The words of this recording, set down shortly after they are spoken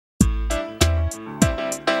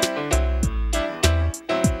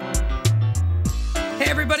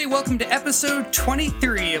everybody, welcome to episode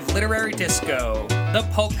 23 of Literary Disco, the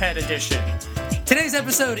Pulphead edition. Today's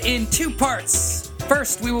episode in two parts.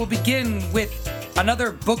 First, we will begin with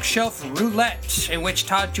another bookshelf roulette, in which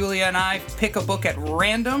Todd, Julia, and I pick a book at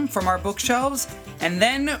random from our bookshelves, and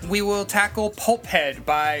then we will tackle Pulphead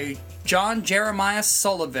by John Jeremiah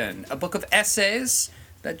Sullivan, a book of essays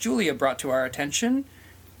that Julia brought to our attention.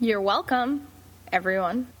 You're welcome,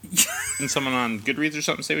 everyone. And someone on Goodreads or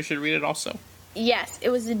something say we should read it also. Yes, it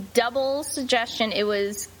was a double suggestion. It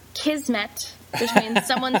was kismet, which means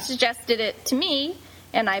someone suggested it to me,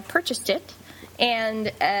 and I purchased it. And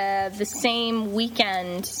the same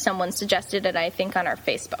weekend, someone suggested it, I think, on our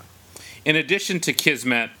Facebook. In addition to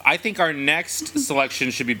Kismet, I think our next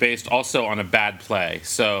selection should be based also on a bad play.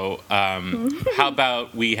 So how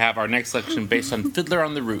about we have our next selection based on Fiddler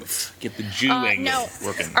on the Roof? Get the Jew angle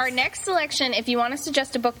working. Our next selection, if you want to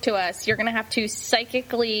suggest a book to us, you're going to have to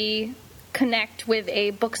psychically connect with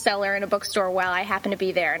a bookseller in a bookstore while I happen to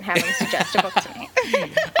be there and have them suggest a book to me.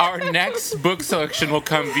 Our next book selection will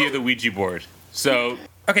come via the Ouija board. So...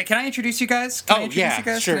 Okay, can I introduce you guys?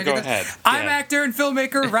 Sure, go ahead. I'm actor and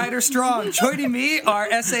filmmaker Ryder Strong. Joining me are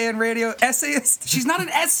essay and radio essayist. She's not an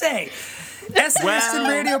essay. Essayist and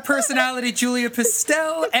radio personality Julia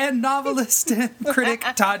Pistel and novelist and critic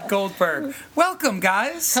Todd Goldberg. Welcome,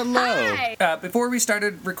 guys. Hello. Hi. Before we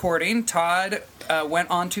started recording, Todd went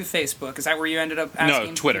onto Facebook. Is that where you ended up asking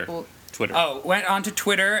No, Twitter. people? Twitter. Oh, went onto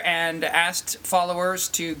Twitter and asked followers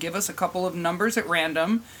to give us a couple of numbers at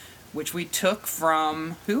random, which we took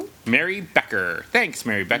from who? Mary Becker. Thanks,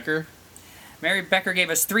 Mary Becker. Mary Becker gave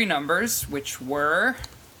us three numbers, which were...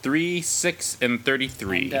 3, 6, and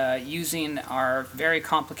 33. And, using our very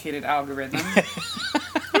complicated algorithm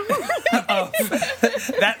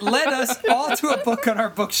that led us all to a book on our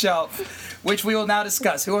bookshelf, which we will now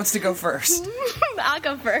discuss. Who wants to go first? I'll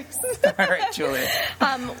go first. All right, Julia.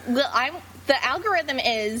 The algorithm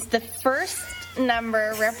is the first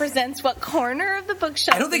number represents what corner of the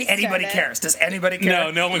bookshelf. I don't think anybody cares. Does anybody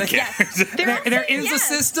care? No one cares. Yes. There is a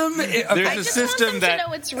system. There's a system that to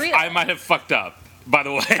know it's real. I might have fucked up, by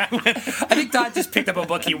the way. I think Todd just picked up a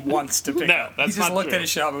book he wants to pick No, up. that's He just not looked true. at his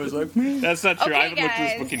shelf and was like, That's not true. Okay, I haven't looked at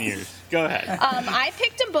this guys. book in years. Go ahead. I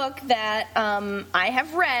picked a book that I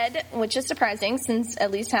have read, which is surprising since at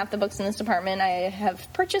least half the books in this department I have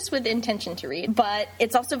purchased with intention to read. But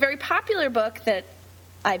it's also a very popular book that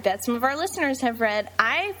I bet some of our listeners have read.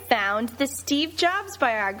 I found the Steve Jobs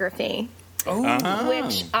biography,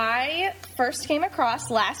 which I first came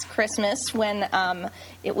across last Christmas when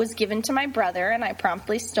it was given to my brother, and I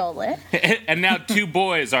promptly stole it. And now two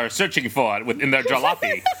boys are searching for it in their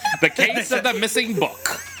jalopy. The Case of the Missing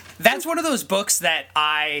Book. That's one of those books that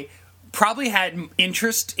I probably had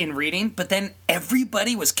interest in reading, but then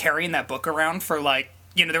everybody was carrying that book around for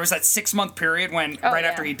there was that 6-month period when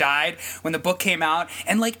after he died, when the book came out,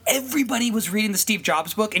 and everybody was reading the Steve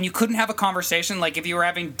Jobs book, and you couldn't have a conversation if you were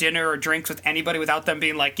having dinner or drinks with anybody without them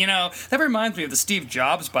being that reminds me of the Steve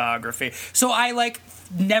Jobs biography. So I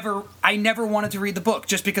never wanted to read the book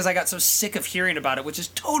just because I got so sick of hearing about it, which is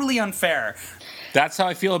totally unfair. That's how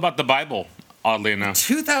I feel about the Bible, oddly enough.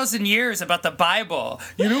 2,000 years about the Bible.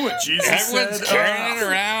 You know what Jesus Everyone's said? carrying it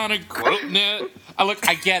around and quoting it. Look,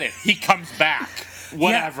 I get it. He comes back.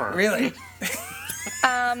 Whatever. Yeah, really.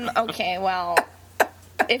 Okay, well,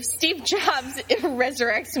 if Steve Jobs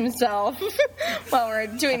resurrects himself while we're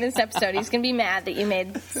doing this episode, he's going to be mad that you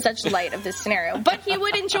made such light of this scenario. But he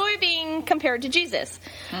would enjoy being compared to Jesus.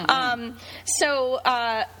 Mm-hmm.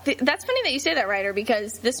 That's funny that you say that, Ryder,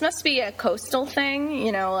 because this must be a coastal thing.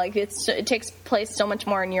 It takes place so much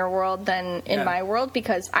more in your world than in my world,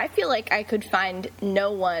 because I feel like I could find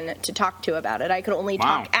no one to talk to about it. I could only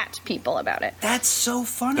talk at people about it. That's so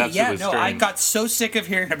funny. That's I strange. got so sick of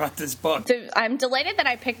hearing about this book. So I'm delighted that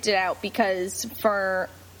I picked it out because for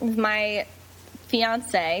my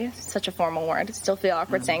fiance, such a formal word, I still feel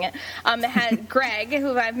awkward saying it, had Greg,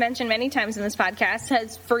 who I've mentioned many times in this podcast,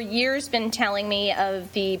 has for years been telling me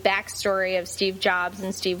of the backstory of Steve Jobs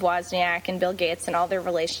and Steve Wozniak and Bill Gates and all their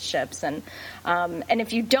relationships. And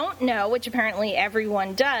if you don't know, which apparently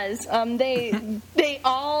everyone does, they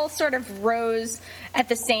all sort of rose at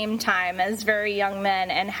the same time as very young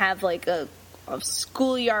men and have a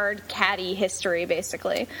schoolyard caddy history,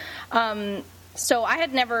 basically. So I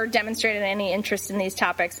had never demonstrated any interest in these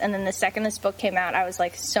topics, and then the second this book came out, I was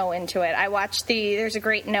so into it. I watched there's a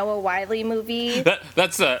great Noah Wyle movie.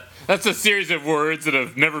 That's a series of words that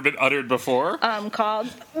have never been uttered before. Called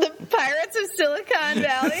The Pirates of Silicon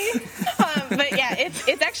Valley. But yeah,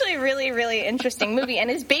 it's actually a really, really interesting movie, and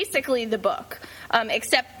is basically the book.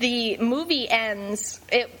 Except the movie ends,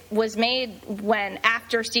 it was made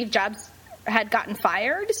after Steve Jobs had gotten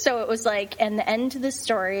fired. So it was like, and the end to the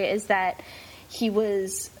story is that he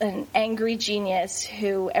was an angry genius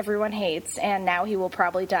who everyone hates, and now he will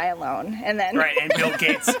probably die alone. And then right, and Bill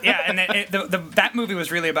Gates, and then that movie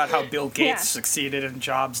was really about how Bill Gates succeeded and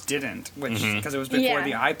Jobs didn't, which because it was before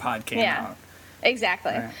the iPod came out.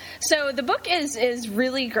 Exactly. Right. So the book is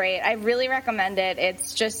really great. I really recommend it.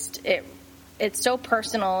 It's just it's so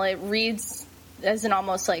personal. It reads as an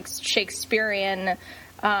almost like Shakespearean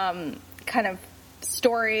kind of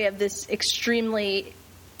story of this extremely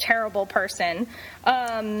terrible person.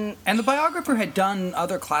 And the biographer had done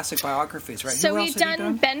other classic biographies, right? So he'd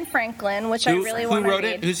done Ben Franklin, which I really want to read. Who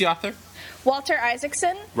wrote it? Who's the author? Walter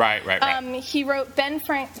Isaacson. Right. He wrote Ben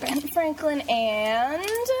Franklin and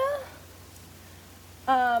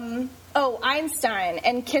Einstein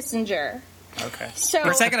and Kissinger. Okay. So for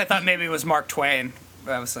a second, I thought maybe it was Mark Twain.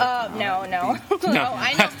 I was like, no. No,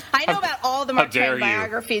 I know about all the Mark Twain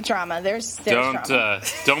biography drama. There's drama.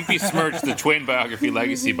 Don't besmirch the Twain biography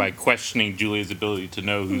legacy by questioning Julia's ability to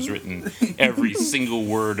know who's written every single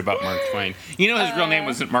word about Mark Twain. You know his real name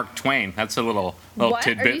wasn't Mark Twain. That's a little what?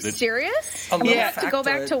 tidbit. Are you serious? I'm gonna have to go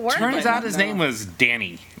back to work. Turns out his name was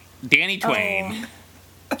Danny Twain.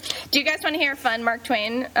 Do you guys want to hear a fun Mark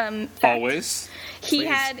Twain fact? Always. He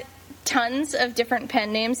had tons of different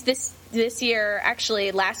pen names. This year,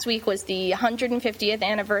 actually, last week was the 150th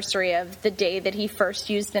anniversary of the day that he first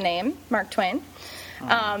used the name, Mark Twain.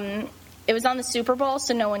 It was on the Super Bowl,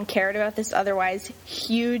 so no one cared about this otherwise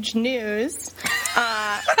huge news.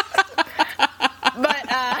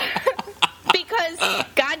 Because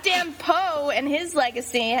goddamn Poe and his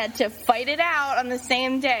legacy had to fight it out on the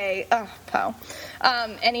same day. Oh, Poe.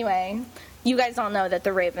 Anyway, you guys all know that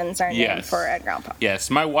the Ravens are named for Edgar Allan Poe. Yes,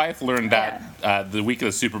 my wife learned that the week of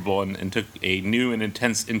the Super Bowl and took a new and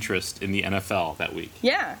intense interest in the NFL that week.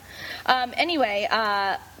 Yeah. Anyway,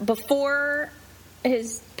 before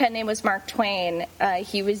his pen name was Mark Twain,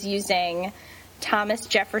 he was using Thomas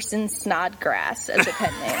Jefferson Snodgrass as a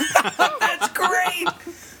pen name. That's great!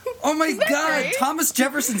 Oh my God, great? Thomas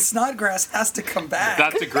Jefferson Snodgrass has to come back.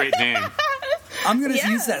 That's a great name. I'm going to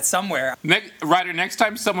use that somewhere. Ryder, next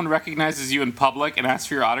time someone recognizes you in public and asks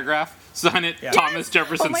for your autograph, sign it Thomas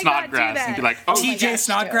Jefferson Snodgrass and be like, TJ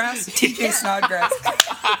Snodgrass? TJ Snodgrass.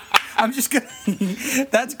 I'm just going to...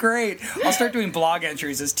 That's great. I'll start doing blog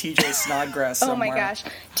entries as TJ Snodgrass somewhere. Oh my gosh.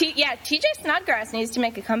 TJ Snodgrass needs to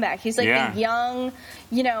make a comeback. He's like a young,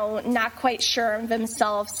 not quite sure of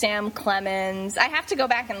himself, Sam Clemens. I have to go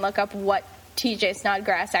back and look up what TJ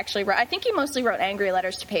Snodgrass actually wrote. I think he mostly wrote angry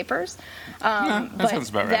letters to papers. That sounds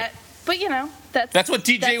about right. But that's what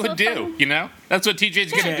TJ would do. That's what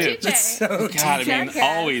TJ's gonna do. That's so God, I mean,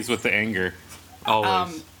 always with the anger.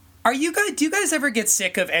 Always. Do you guys ever get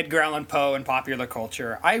sick of Edgar Allan Poe in popular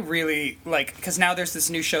culture? I really because now there's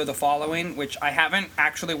this new show, The Following, which I haven't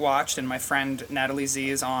actually watched, and my friend Natalie Z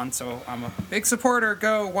is on, so I'm a big supporter.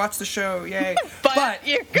 Go watch the show, yay! but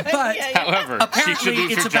you're good. However, she should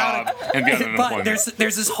lose her job and be on unemployment. But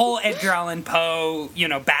there's this whole Edgar Allan Poe,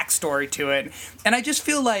 backstory to it, and I just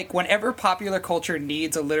feel like whenever popular culture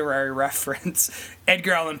needs a literary reference,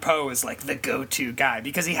 Edgar Allan Poe is like the go-to guy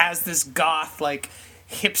because he has this goth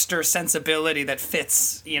hipster sensibility that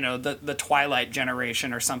fits, the Twilight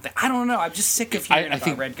generation or something. I don't know. I'm just sick of hearing about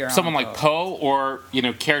Edgar Allan Poe. Someone like Poe or,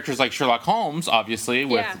 characters like Sherlock Holmes, obviously,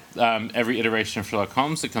 with every iteration of Sherlock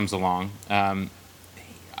Holmes that comes along.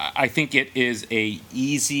 I think it is a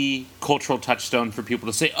easy cultural touchstone for people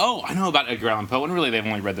to say, oh, I know about Edgar Allan Poe, and really they've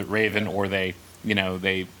only read The Raven or they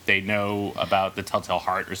know about The Telltale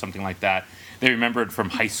Heart or something like that. They remember it from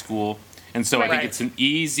high school. And so I think it's an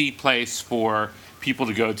easy place for people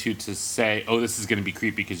to go to say, oh, this is going to be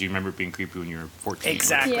creepy because you remember it being creepy when you were 14.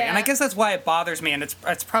 Exactly. And I guess that's why it bothers me, and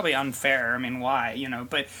it's probably unfair. I mean, why?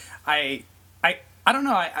 But I don't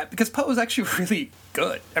know, because Poe is actually really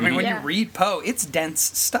good. I mean, when you read Poe, it's dense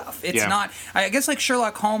stuff. It's not, I guess like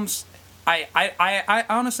Sherlock Holmes, I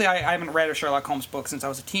honestly, I haven't read a Sherlock Holmes book since I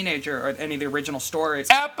was a teenager or any of the original stories.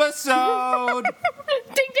 Episode!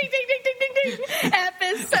 Ding, ding, ding, ding, ding, ding, ding.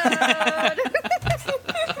 Episode!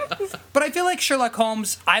 But I feel like Sherlock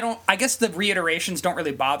Holmes, I guess the reiterations don't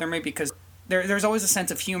really bother me because there's always a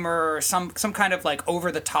sense of humor or some kind of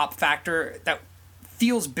over-the-top factor that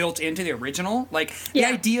feels built into the original. The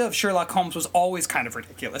idea of Sherlock Holmes was always kind of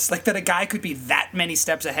ridiculous. That a guy could be that many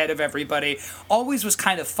steps ahead of everybody always was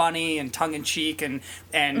kind of funny and tongue-in-cheek and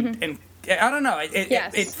I don't know.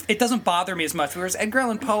 It doesn't bother me as much. Whereas Edgar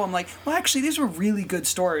Allan Poe, I'm like, well, actually, these were really good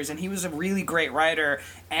stories, and he was a really great writer,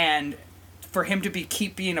 and for him to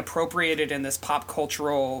keep being appropriated in this pop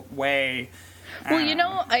cultural way.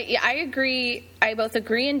 Well, I agree. I both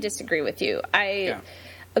agree and disagree with you.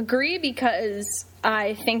 agree because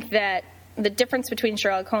I think that the difference between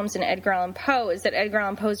Sherlock Holmes and Edgar Allan Poe is that Edgar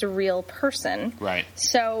Allan Poe is a real person. Right.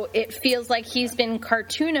 So it feels like he's been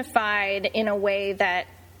cartoonified in a way that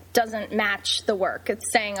doesn't match the work. It's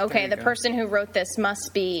saying, okay, the person who wrote this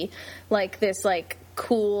must be like this, like,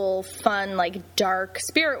 cool, fun, like, dark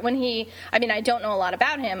spirit. When I don't know a lot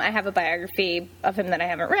about him. I have a biography of him that I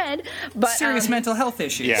haven't read, but serious mental health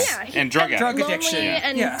issues. Yeah, and drug addiction,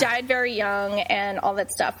 and died very young, and all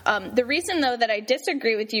that stuff. The reason, though, that I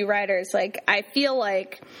disagree with you writers, like, I feel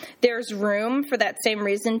like there's room for that same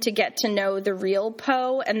reason to get to know the real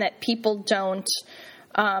Poe, and that people don't.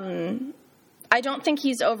 I don't think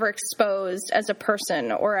he's overexposed as a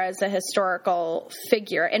person or as a historical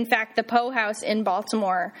figure. In fact, the Poe House in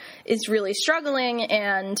Baltimore is really struggling,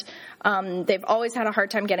 and they've always had a hard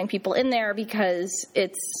time getting people in there because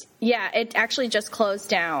it actually just closed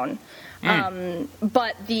down.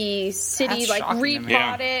 But the city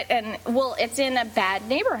rebought it, and it's in a bad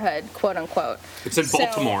neighborhood, quote unquote. It's in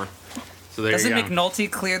Baltimore. So doesn't McNulty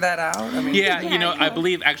clear that out? I mean, I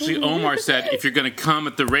believe actually Omar said, if you're going to come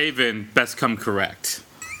at the Raven, best come correct.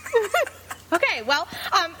 Okay, well,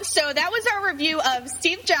 so that was our review of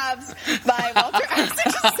Steve Jobs by Walter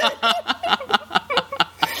Isaacson.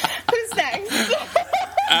 Who's next?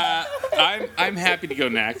 I'm happy to go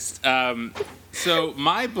next. So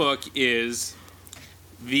my book is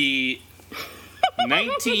the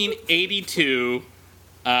 1982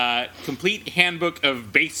 Complete Handbook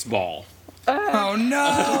of Baseball. Oh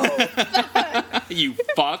no! You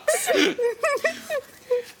fucks.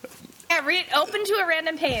 Yeah, open to a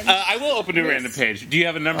random page. I will open to a random page. Do you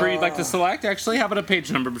have a number you'd like to select? Actually, how about a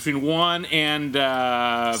page number between 1 and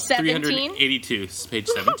 382? Page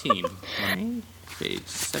 17. Right. Page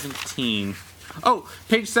 17. Oh,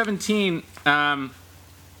 page 17. The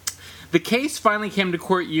case finally came to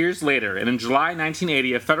court years later, and in July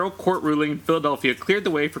 1980, a federal court ruling in Philadelphia cleared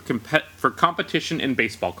the way for competition in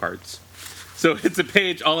baseball cards. So it's a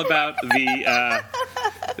page all about the,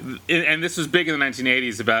 and this was big in the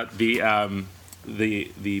 1980s, about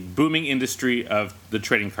the booming industry of the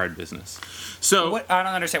trading card business. So I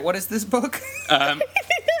don't understand. What is this book? I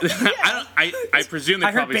presume they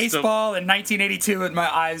I heard probably baseball in 1982, and my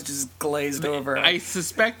eyes just glazed over. I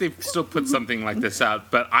suspect they still put something like this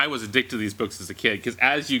out, but I was addicted to these books as a kid because,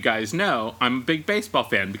 as you guys know, I'm a big baseball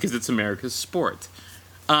fan because it's America's sport.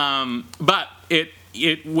 But it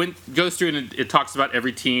goes through and it talks about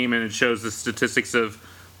every team, and it shows the statistics of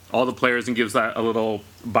all the players and gives a little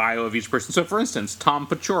bio of each person. So, for instance, Tom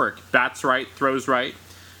Paciorek, bats right, throws right,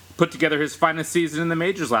 put together his finest season in the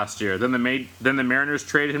majors last year. Then the Mariners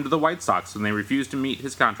traded him to the White Sox when they refused to meet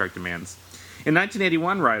his contract demands. In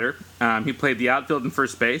 1981, Ryder, he played the outfield and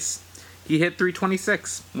first base. He hit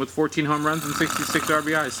 .326 with 14 home runs and 66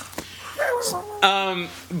 RBIs.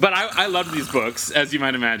 But I loved these books, as you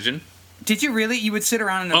might imagine. Did you really? You would sit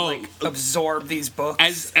around and absorb these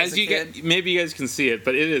books as you get. Maybe you guys can see it,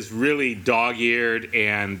 but it is really dog-eared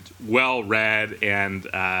and well read, and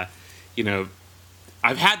I've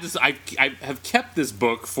had this. I have kept this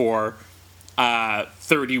book for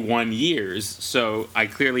 31 years, so I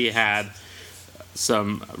clearly had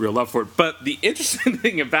some real love for it. But the interesting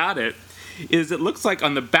thing about it is, it looks like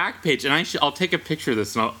on the back page, and I'll take a picture of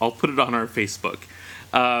this and I'll put it on our Facebook.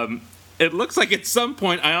 It looks like at some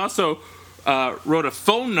point I also wrote a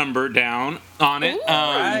phone number down on it.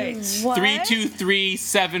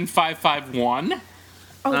 323-7551.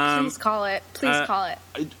 Oh, please call it. Please call it.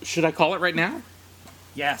 Should I call it right now?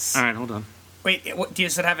 Yes. All right, hold on. Wait, do you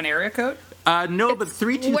have an area code? No, but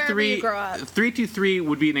 323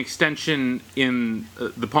 would be an extension in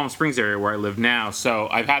the Palm Springs area where I live now. So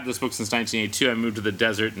I've had this book since 1982. I moved to the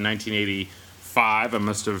desert in 1985. I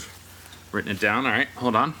must have written it down. All right,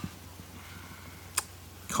 hold on.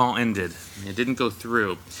 Call ended. It didn't go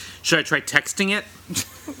through. Should I try texting it?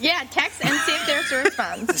 Yeah, text and see if there's a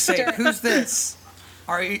response. Say, who's this?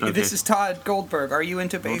 Okay. This is Todd Goldberg. Are you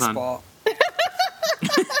into baseball?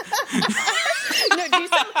 No,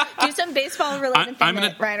 do some baseball-related thing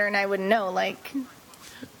that Ryder and I would know, like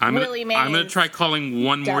Willie Mays. I'm going to try calling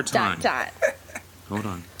one more time. Hold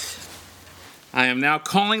on. I am now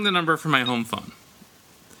calling the number from my home phone.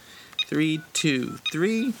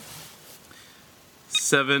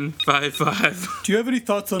 323-755. Do you have any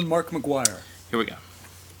thoughts on Mark McGwire? Here we go.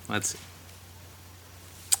 Let's see.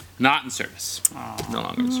 Not in service. No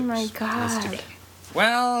longer in service. Oh my God.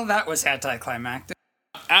 Well, that was anticlimactic.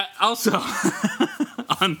 Also,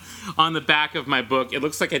 on the back of my book, it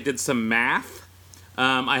looks like I did some math.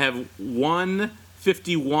 I have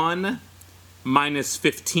 151 minus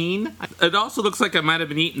 15. It also looks like I might have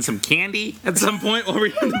been eating some candy at some point while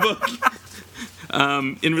reading the book.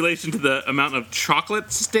 in relation to the amount of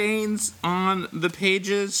chocolate stains on the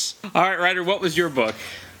pages. All right, Ryder, what was your book?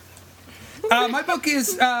 My book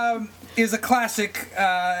is a classic.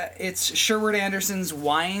 It's Sherwood Anderson's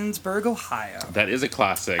Winesburg, Ohio. That is a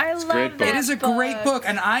classic. It's a great book. It is a great book,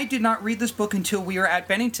 and I did not read this book until we were at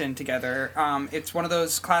Bennington together. It's one of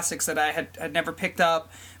those classics that I had never picked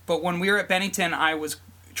up, but when we were at Bennington, I was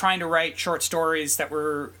trying to write short stories that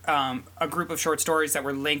were a group of short stories that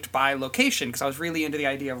were linked by location, because I was really into the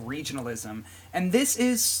idea of regionalism. And this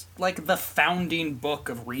is like the founding book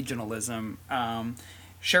of regionalism.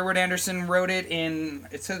 Sherwood Anderson wrote it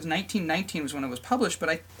it says 1919 was when it was published,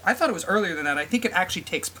 but I thought it was earlier than that. I think it actually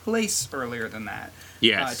takes place earlier than that.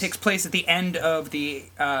 Yes. It takes place at the end of the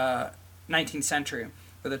 19th century,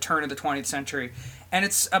 or the turn of the 20th century. And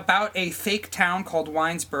it's about a fake town called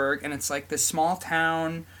Winesburg, and it's like this small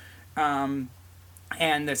town, and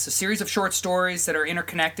there's a series of short stories that are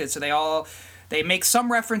interconnected, so they make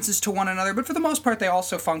some references to one another, but for the most part they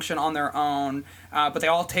also function on their own, but they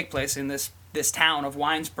all take place in this town of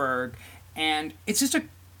Winesburg. And it's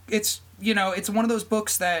one of those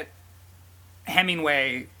books that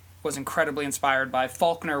Hemingway was incredibly inspired by,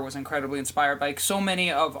 Faulkner was incredibly inspired by. So many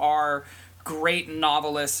of our great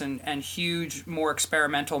novelists and huge, more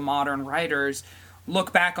experimental modern writers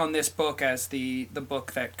look back on this book as the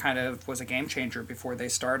book that kind of was a game changer before they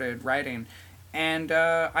started writing. And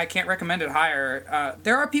I can't recommend it higher.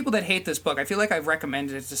 There are people that hate this book. I feel like I've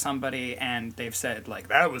recommended it to somebody and they've said, like,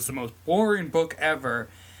 that was the most boring book ever.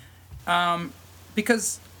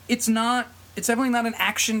 Because it's definitely not an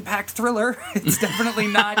action-packed thriller. It's definitely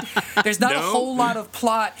not. There's not a whole lot of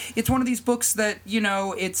plot. It's one of these books that,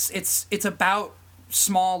 it's about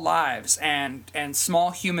small lives and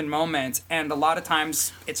small human moments, and a lot of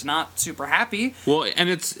times it's not super happy. Well, and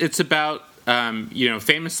it's about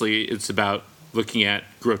famously it's about looking at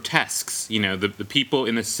grotesques. The people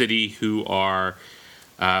in the city who are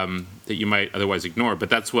that you might otherwise ignore, but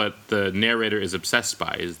that's what the narrator is obsessed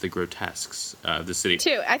by, is the grotesques of the city.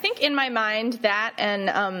 Too. I think in my mind that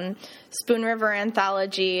and Spoon River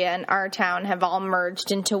Anthology and Our Town have all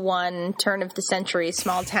merged into one turn of the century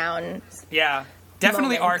small town. Yeah,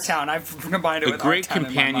 definitely moment. Our Town. I've combined it with Our Town. A great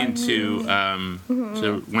companion to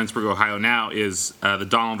Winesburg, Ohio now is the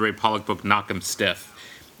Donald Ray Pollock book Knock 'em Stiff.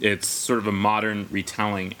 It's sort of a modern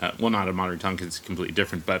retelling. Well, not a modern retelling because it's completely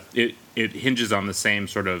different, but it hinges on the same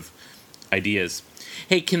sort of ideas.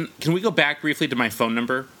 Hey, can we go back briefly to my phone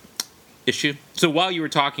number issue? So while you were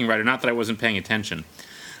talking, Ryder, not that I wasn't paying attention,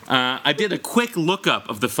 I did a quick lookup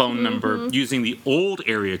of the phone number using the old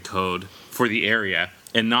area code for the area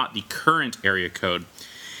and not the current area code.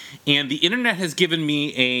 And the internet has given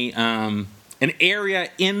me an area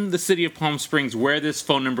in the city of Palm Springs where this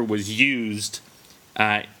phone number was used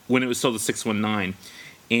when it was sold to 619.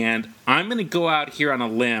 And I'm going to go out here on a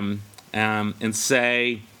limb and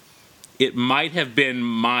say it might have been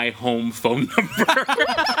my home phone number.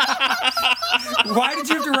 Why did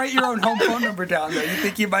you have to write your own home phone number down, though? You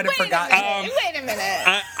think you might have forgotten? Wait a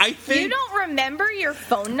minute. I think you don't remember your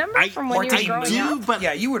phone number from when you were growing up? But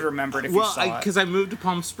yeah, you would remember it if you saw it. Because I moved to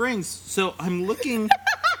Palm Springs, so I'm looking.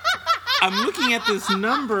 I'm looking at this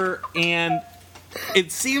number, and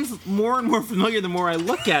it seems more and more familiar the more I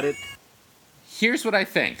look at it. Here's what I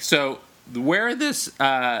think. So where this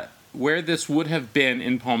would have been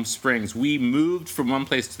in Palm Springs, we moved from one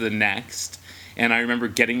place to the next, and I remember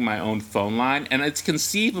getting my own phone line, and it's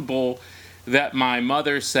conceivable that my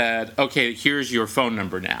mother said, okay, here's your phone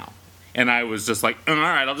number now. And I was just like, all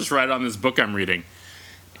right, I'll just write it on this book I'm reading.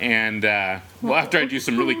 And after I do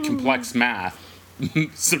some really complex math,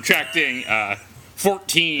 subtracting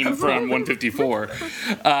 14 from 154.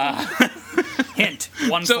 Hint,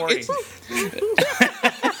 140. So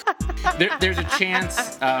there's a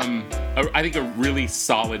chance, I think a really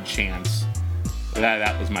solid chance,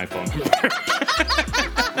 that was my phone number.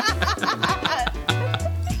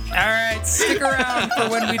 All right, stick around for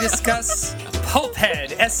when we discuss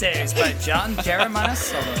Pulphead Essays by John Jeremiah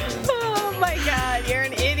Sullivan. Oh my God, you're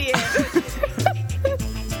an idiot.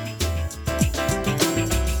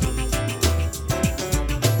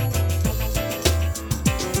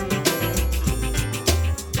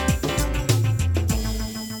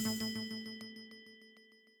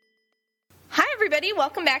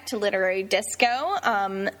 Welcome back to Literary Disco.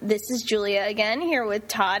 This is Julia again, here with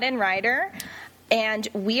Todd and Ryder, and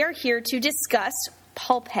we are here to discuss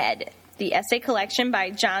Pulphead, the essay collection by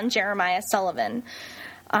John Jeremiah Sullivan.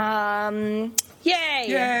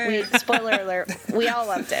 Yay! Spoiler alert, we all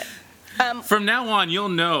loved it. From now on, you'll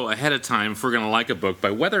know ahead of time if we're going to like a book by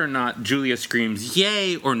whether or not Julia screams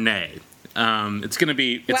yay or nay It's gonna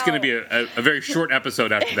be a very short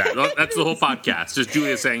episode after that. That's the whole podcast. Just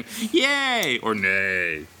Julia saying yay or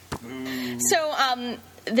nay. So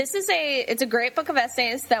it's a great book of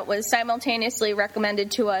essays that was simultaneously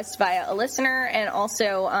recommended to us via a listener and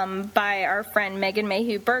also by our friend Megan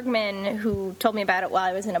Mayhew Bergman, who told me about it while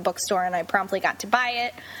I was in a bookstore, and I promptly got to buy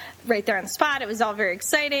it right there on the spot. It was all very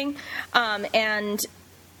exciting. And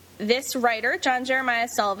this writer, John Jeremiah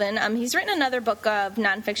Sullivan, he's written another book of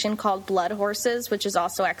nonfiction called Blood Horses, which is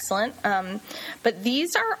also excellent. But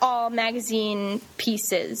these are all magazine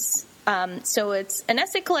pieces. So it's an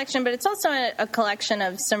essay collection, but it's also a collection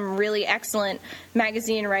of some really excellent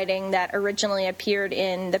magazine writing that originally appeared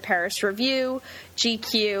in the Paris Review,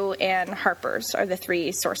 GQ, and Harper's are the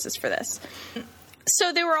three sources for this.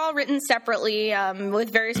 So they were all written separately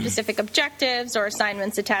with very specific objectives or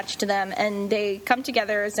assignments attached to them, and they come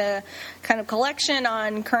together as a kind of collection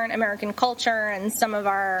on current American culture and some of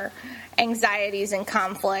our anxieties and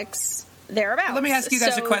conflicts thereabouts. Let me ask you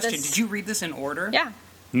guys a question. Did you read this in order? Yeah.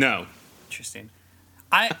 No. Interesting.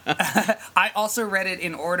 I also read it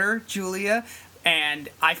in order, Julia, and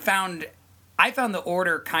I found the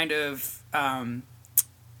order kind of.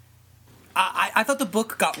 I thought the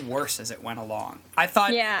book got worse as it went along. I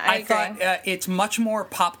thought it's much more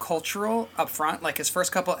pop cultural up front. Like his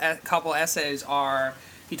first couple essays are,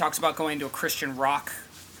 he talks about going to a Christian rock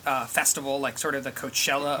festival, like sort of the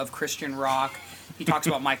Coachella of Christian rock. He talks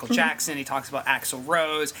about Michael Jackson. He talks about Axl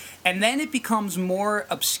Rose. And then it becomes more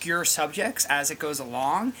obscure subjects as it goes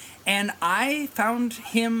along. And I found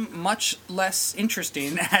him much less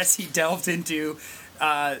interesting as he delved into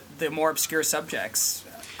the more obscure subjects.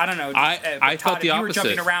 I don't know. I Todd, felt the opposite. If you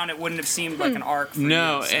were jumping around, it wouldn't have seemed like an arc for you.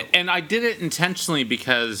 No, So. and I did it intentionally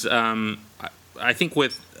because I think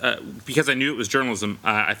because I knew it was journalism,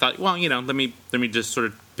 I thought, well, let me just sort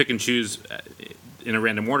of pick and choose in a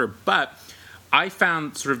random order. But I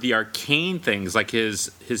found sort of the arcane things, like his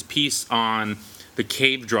piece on the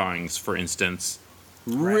cave drawings, for instance,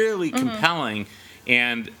 really compelling.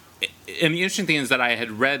 And the interesting thing is that I had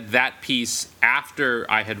read that piece after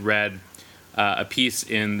I had read a piece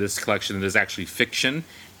in this collection that is actually fiction.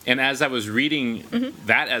 And as I was reading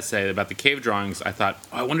that essay about the cave drawings, I thought,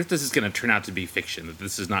 I wonder if this is going to turn out to be fiction, that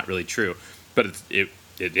this is not really true. But it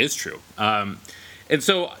is true. And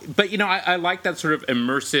so, but I like that sort of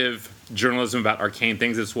immersive journalism about arcane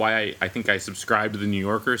things. That's why I think I subscribe to the New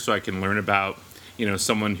Yorker, so I can learn about,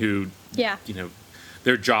 someone who,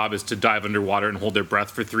 their job is to dive underwater and hold their breath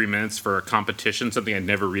for 3 minutes for a competition, something I'd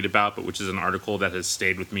never read about, but which is an article that has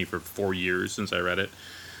stayed with me for 4 years since I read it.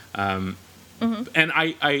 And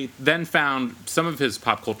I then found some of his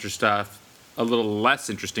pop culture stuff a little less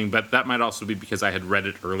interesting, but that might also be because I had read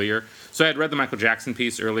it earlier. So I had read the Michael Jackson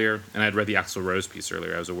piece earlier, and I had read the Axl Rose piece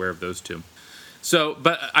earlier. I was aware of those two. So,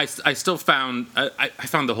 but I still found I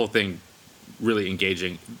found the whole thing really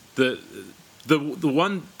engaging. The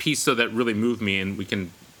one piece though that really moved me, and we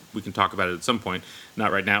can talk about it at some point,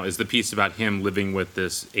 not right now, is the piece about him living with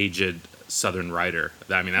this aged Southern writer.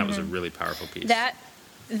 I mean, that was a really powerful piece.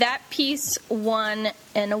 That piece won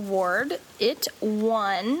an award. It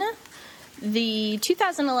won the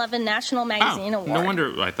 2011 National Magazine Award. No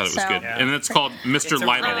wonder I thought it was good. Yeah. And it's called Mr.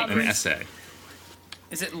 Lytle, an essay.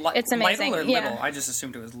 Is it it's amazing. Lytle or Little? I just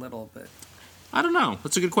assumed it was Little, but I don't know.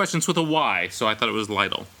 That's a good question. It's with a Y, so I thought it was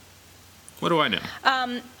Lytle. What do I know?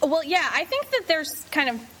 Well, yeah, I think that there's kind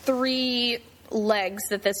of three legs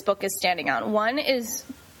that this book is standing on. One is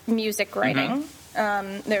music writing.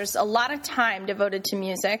 There's a lot of time devoted to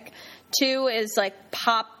music. Two is like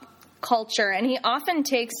pop culture, and he often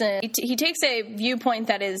takes a viewpoint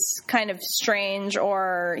that is kind of strange,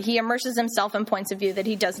 or he immerses himself in points of view that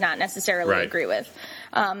he does not necessarily agree with.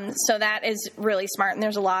 So that is really smart, and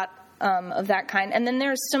there's a lot of that kind. And then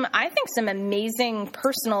there's some amazing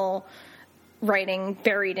personal writing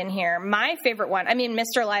buried in here. My favorite one,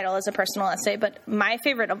 Mr. Lytle is a personal essay, but my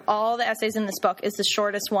favorite of all the essays in this book is the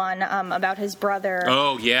shortest one about his brother.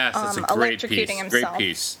 Oh, yes, that's a great electrocuting piece. himself. Great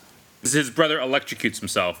piece. His brother electrocutes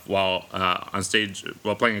himself while on stage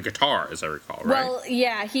while playing a guitar, as I recall, right? Well,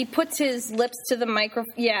 yeah, he puts his lips to the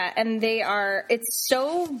microphone. Yeah, and it's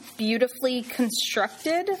so beautifully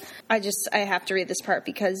constructed. I have to read this part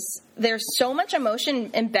because there's so much emotion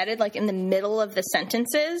embedded like in the middle of the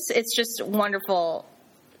sentences. It's just wonderfully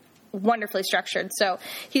structured. So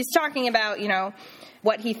he's talking about,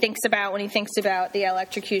 what he thinks about when he thinks about the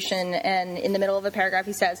electrocution, and in the middle of a paragraph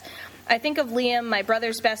he says, I think of Liam, my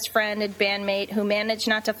brother's best friend and bandmate, who managed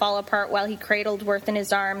not to fall apart while he cradled Worth in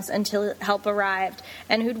his arms until help arrived,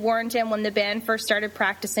 and who'd warned him when the band first started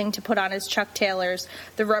practicing to put on his Chuck Taylors,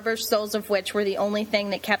 the rubber soles of which were the only thing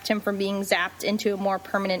that kept him from being zapped into a more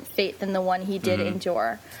permanent fate than the one he did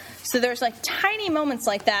endure. So there's like tiny moments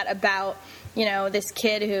like that about, you know, this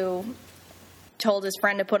kid who told his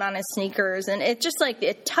friend to put on his sneakers, and it just like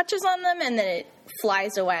it touches on them and then it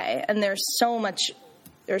flies away, and there's so much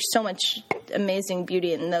amazing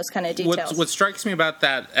beauty in those kind of details. What strikes me about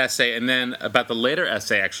that essay, and then about the later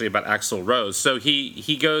essay actually about Axl Rose, so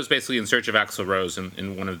he goes basically in search of Axl Rose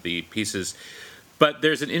in one of the pieces, but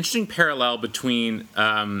there's an interesting parallel between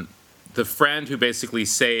the friend who basically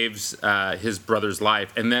saves his brother's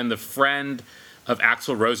life, and then the friend of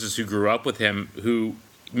Axl Rose's who grew up with him, who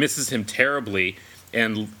misses him terribly,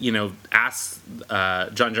 and, you know, asks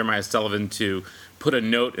John Jeremiah Sullivan to put a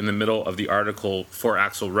note in the middle of the article for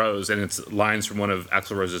Axl Rose, and it's lines from one of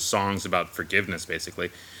Axl Rose's songs about forgiveness,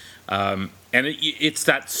 basically. And it's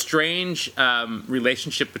that strange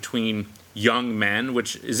relationship between young men,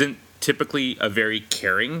 which isn't typically a very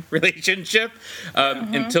caring relationship,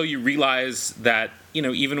 until you realize that, you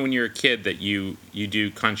know, even when you're a kid, that you do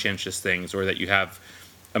conscientious things, or that you have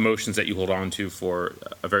emotions that you hold on to for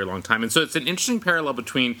a very long time. And so it's an interesting parallel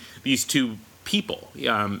between these two people, you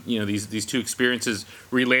know, these two experiences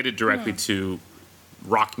related directly to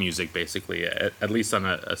rock music, basically, at least on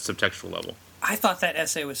a subtextual level. I thought that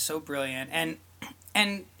essay was so brilliant,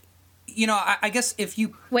 and you know, I guess if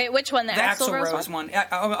you wait, which one? The Axl Rose one?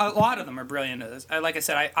 A lot of them are brilliant. Like I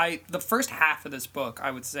said, I the first half of this book,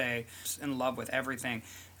 I would say, in love with everything.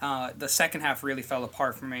 The second half really fell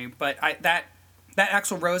apart for me, but that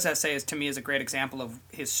Axl Rose essay to me is a great example of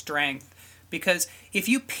his strength, because if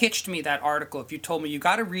you pitched me that article, if you told me you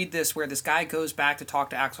got to read this where this guy goes back to talk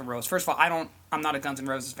to Axl Rose, first of all, I'm not a Guns N'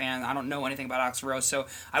 Roses fan. I don't know anything about Axl Rose, so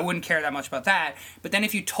I wouldn't care that much about that. But then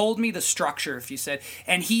if you told me the structure, if you said,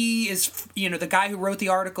 and he is, you know, the guy who wrote the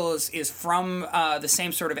article is from the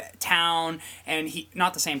same sort of town, and he,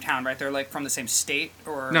 not the same town, right? They're like from the same state,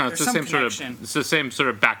 or no, it's there's the some same connection. it's the same sort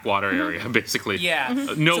of backwater area, basically. Yeah.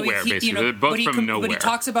 Nowhere, So basically. You know, They're both from nowhere. But he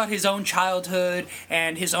talks about his own childhood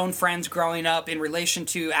and his own friends growing up in relation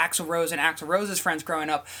to Axl Rose and Axl Rose's friends growing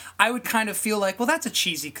up. I would kind of feel like, well, that's a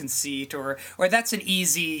cheesy conceit, or that's an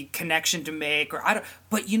easy connection to make, or I don't.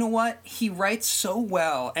 But you know what? He writes so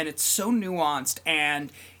well, and it's so nuanced,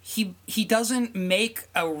 and he doesn't make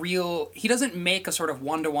a sort of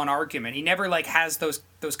one-to-one argument. He never like has those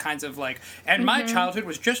kinds of like, and my childhood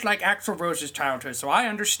was just like Axl Rose's childhood, so I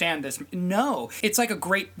understand this. No, it's like a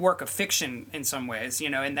great work of fiction in some ways, you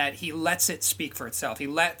know, in that he lets it speak for itself. He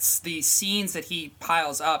lets the scenes that he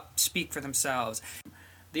piles up speak for themselves.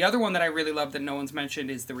 The other one that I really love that no one's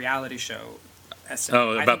mentioned is the reality show essay.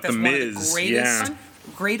 Oh, about The Miz. One of the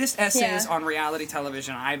greatest essays on reality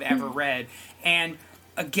television I've ever read. And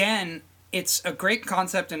again, it's a great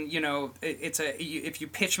concept, and, you know, if you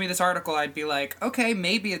pitch me this article, I'd be like, okay,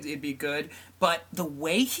 maybe it'd be good. But the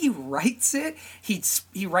way he writes it,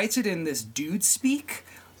 he writes it in this dude speak,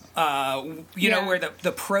 you know, where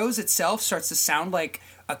the prose itself starts to sound like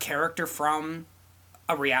a character from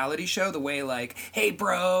a reality show, the way like, hey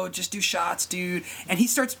bro, just do shots, dude, and he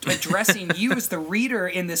starts addressing you as the reader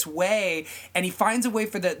in this way, and he finds a way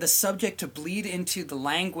for the subject to bleed into the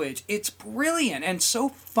language. It's brilliant and so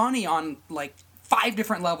funny on like 5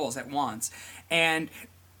 different levels at once, and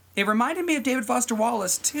it reminded me of David Foster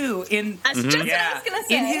Wallace too. That's just what I was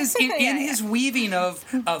gonna say. In his weaving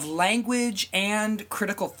of language and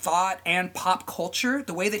critical thought and pop culture,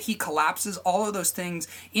 the way that he collapses all of those things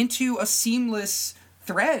into a seamless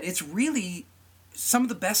thread. It's really some of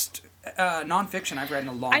the best nonfiction I've read in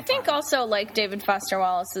a long time. I think also, like David Foster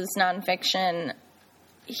Wallace's nonfiction,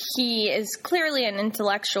 he is clearly an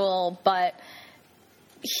intellectual, but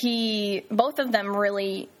both of them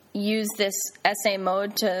really use this essay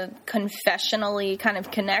mode to confessionally kind of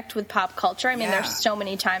connect with pop culture. I mean, there's so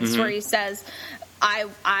many times where he says,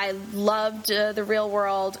 I loved The Real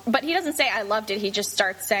World, but he doesn't say I loved it. He just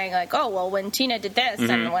starts saying like, oh, well, when Tina did this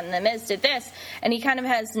and when The Miz did this, and he kind of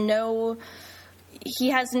has no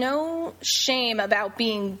shame about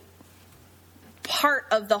being part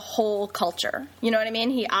of the whole culture. You know what I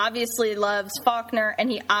mean? He obviously loves Faulkner,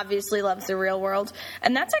 and he obviously loves The Real World,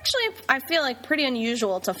 and that's actually, I feel like, pretty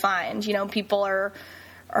unusual to find. You know, people are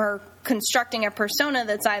constructing a persona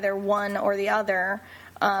that's either one or the other.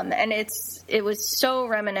 And it was so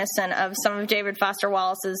reminiscent of some of David Foster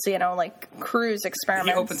Wallace's, you know, like cruise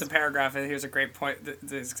experiments. He opens a paragraph, and here's a great point.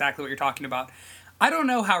 That's exactly what you're talking about. I don't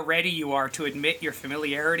know how ready you are to admit your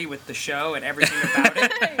familiarity with the show and everything about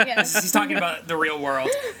it. Yes. He's talking about the real world.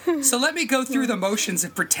 So let me go through the motions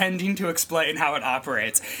of pretending to explain how it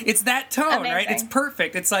operates. It's that tone, right? It's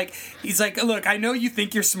perfect. It's like, he's like, look, I know you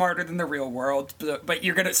think you're smarter than the real world, but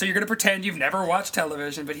you're gonna pretend you've never watched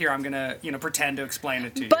television, but here I'm gonna, pretend to explain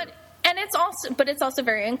it to you. And it's also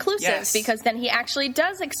very inclusive because then he actually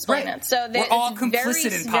does explain it. So we're all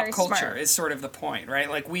complicit in pop culture smart. is sort of the point, right?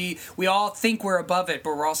 Like we all think we're above it,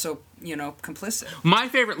 but we're also complicit. My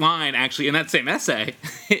favorite line, actually, in that same essay,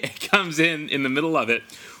 it comes in the middle of it,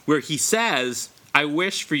 where he says, "I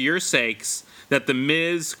wish for your sakes that the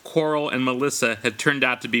Miz, Coral, and Melissa had turned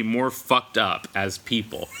out to be more fucked up as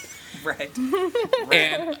people." Right.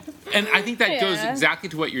 And I think that goes exactly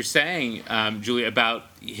to what you're saying, Julia, about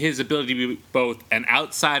his ability to be both an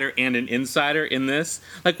outsider and an insider in this.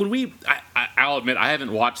 Like when I'll admit I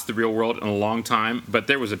haven't watched The Real World in a long time, but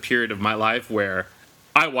there was a period of my life where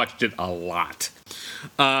I watched it a lot.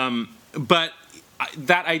 But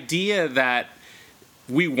that idea that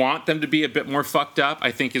we want them to be a bit more fucked up, I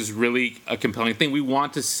think, is really a compelling thing. We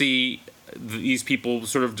want to see these people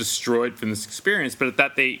sort of destroyed from this experience, but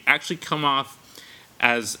that they actually come off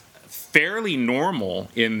as fairly normal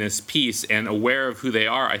in this piece and aware of who they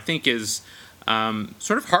are, I think is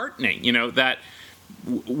sort of heartening. That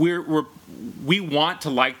we want to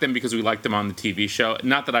like them because we like them on the TV show.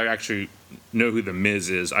 Not that I actually know who the Miz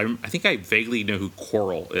is. I think I vaguely know who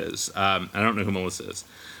Coral is. I don't know who Melissa is.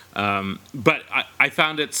 But I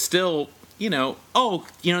found it still,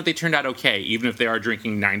 they turned out okay, even if they are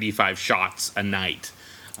drinking 95 shots a night.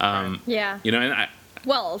 And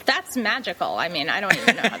well, that's magical. I mean, I don't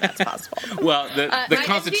even know how that's possible. Well, the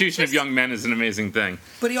constitution of young men is an amazing thing.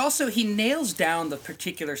 But he nails down the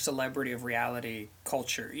particular celebrity of reality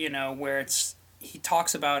culture, where he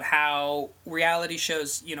talks about how reality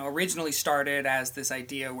shows, originally started as this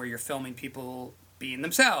idea where you're filming people being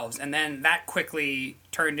themselves, and then that quickly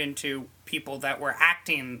turned into people that were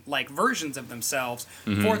acting like versions of themselves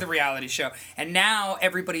for the reality show. And now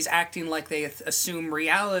everybody's acting like they assume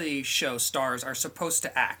reality show stars are supposed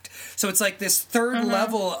to act. So it's like this third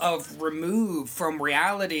level of remove from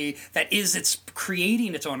reality that it's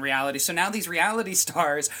creating its own reality. So now these reality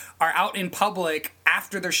stars are out in public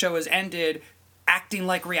after their show has ended acting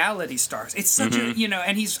like reality stars. It's such a,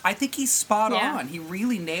 and I think he's spot on. He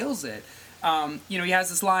really nails it. He has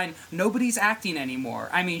this line, nobody's acting anymore.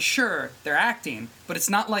 I mean, sure, they're acting, but it's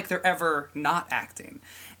not like they're ever not acting.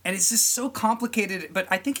 And it's just so complicated, but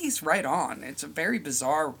I think he's right on. It's a very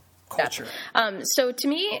bizarre culture. So to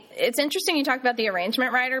me, it's interesting you talk about the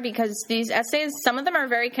arrangement writer because these essays, some of them are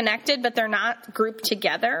very connected, but they're not grouped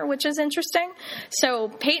together, which is interesting. So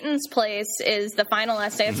Peyton's Place is the final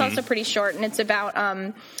essay. It's also pretty short, and it's about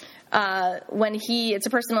it's a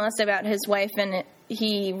personal essay about his wife and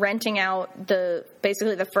he renting out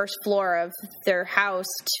basically the first floor of their house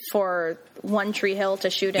for One Tree Hill to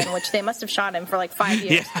shoot in, which they must have shot him for like 5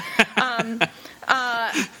 years.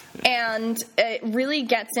 And it really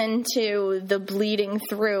gets into the bleeding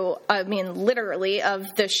through, I mean, literally,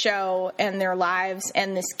 of the show and their lives,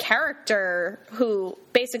 and this character who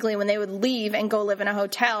basically when they would leave and go live in a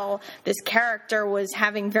hotel, this character was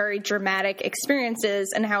having very dramatic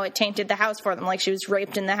experiences and how it tainted the house for them. Like she was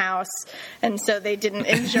raped in the house, and so they didn't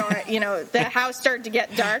enjoy, the house started to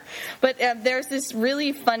get dark. But there's this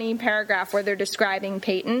really funny paragraph where they're describing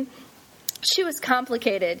Peyton. She was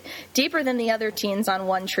complicated, deeper than the other teens on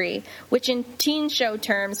One Tree, which in teen show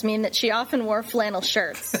terms mean that she often wore flannel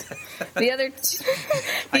shirts. The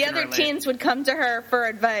other teens would come to her for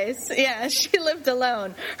advice. Yeah, she lived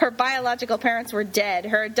alone. Her biological parents were dead.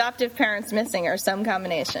 Her adoptive parents missing, or some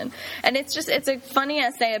combination. And it's a funny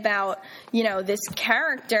essay about, this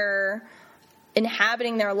character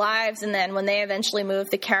inhabiting their lives, and then when they eventually move,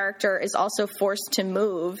 the character is also forced to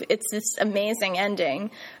move. It's this amazing ending.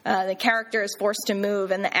 The character is forced to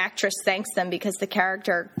move, and the actress thanks them because the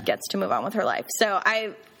character gets to move on with her life. So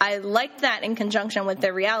I liked that in conjunction with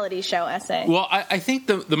the reality show essay. Well, I think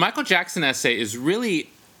the Michael Jackson essay is really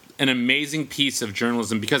an amazing piece of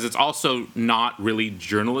journalism because it's also not really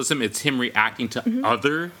journalism. It's him reacting to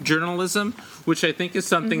other journalism, which I think is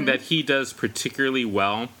something that he does particularly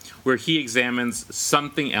well, where he examines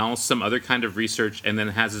something else, some other kind of research, and then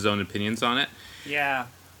has his own opinions on it. Yeah.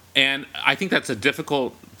 And I think that's a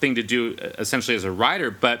difficult thing to do, essentially, as a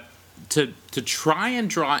writer, but to try and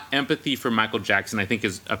draw empathy for Michael Jackson, I think,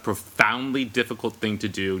 is a profoundly difficult thing to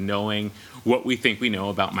do, knowing what we think we know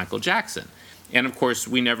about Michael Jackson. And, of course,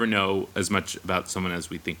 we never know as much about someone as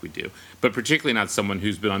we think we do, but particularly not someone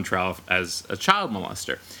who's been on trial as a child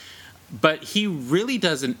molester. But he really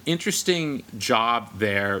does an interesting job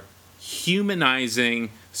there humanizing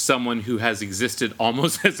someone who has existed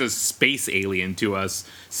almost as a space alien to us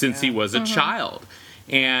since he was a child.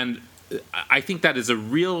 And I think that is a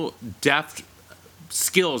real deft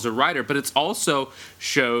skill as a writer, but it also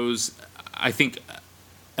shows, I think,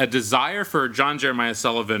 a desire for John Jeremiah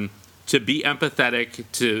Sullivan to be empathetic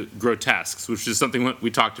to grotesques, which is something we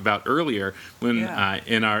talked about earlier when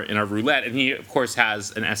in our roulette. And he, of course,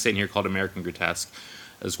 has an essay in here called American Grotesque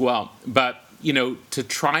as well. But, you know, to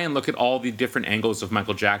try and look at all the different angles of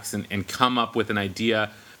Michael Jackson and come up with an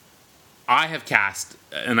idea. I have cast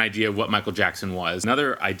an idea of what Michael Jackson was,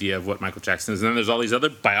 another idea of what Michael Jackson is, and then there's all these other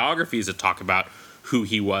biographies that talk about who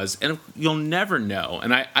he was, and you'll never know.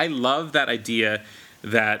 And I love that idea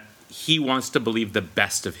that he wants to believe the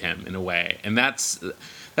best of him in a way. And that's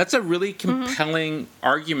a really compelling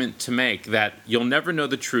argument to make, that you'll never know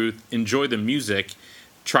the truth, enjoy the music,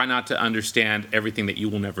 try not to understand everything that you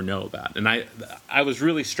will never know about. And I was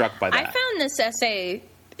really struck by that. I found this essay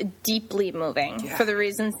deeply moving for the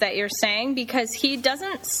reasons that you're saying, because he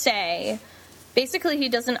doesn't say, basically he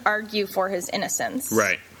doesn't argue for his innocence.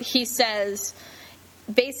 Right. He says,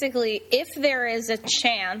 basically, if there is a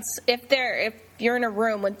chance, if you're in a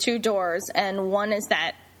room with two doors and one is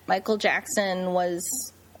that Michael Jackson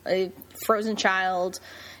was a frozen child,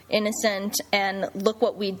 innocent, and look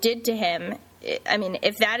what we did to him. I mean,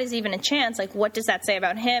 if that is even a chance, like, what does that say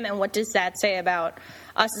about him, and what does that say about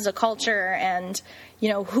us as a culture, and, you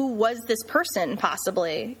know, who was this person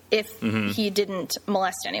possibly if he didn't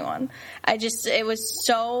molest anyone? It was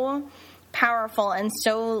so powerful and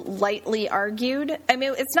so lightly argued. I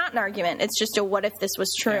mean, it's not an argument. It's just a what if this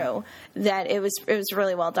was true, that it was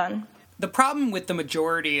really well done. The problem with the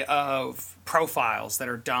majority of profiles that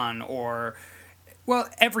are done, or, well,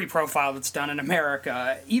 every profile that's done in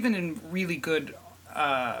America, even in really good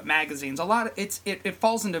magazines, a lot of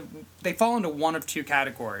they fall into one of two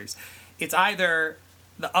categories. It's either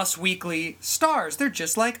the Us Weekly stars, they're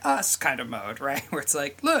just like us kind of mode, right? Where it's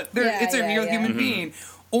like, look, it's a real human being.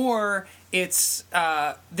 Or it's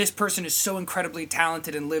this person is so incredibly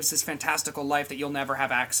talented and lives this fantastical life that you'll never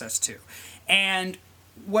have access to. And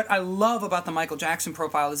what I love about the Michael Jackson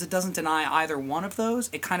profile is it doesn't deny either one of those.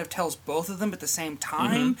 It kind of tells both of them at the same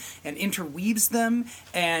time and interweaves them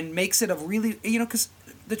and makes it a really, you know, because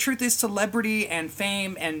the truth is celebrity and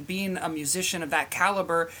fame and being a musician of that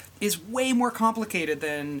caliber is way more complicated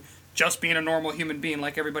than just being a normal human being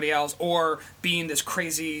like everybody else, or being this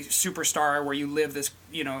crazy superstar where you live this,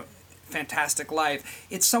 you know, fantastic life.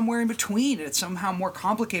 It's somewhere in between, and it's somehow more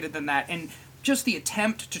complicated than that. And just the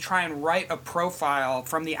attempt to try and write a profile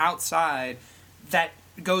from the outside that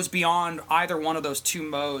goes beyond either one of those two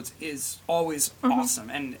modes is always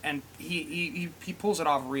awesome, and he pulls it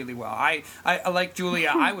off really well. I like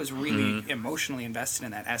Julia. I was really emotionally invested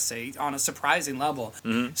in that essay on a surprising level.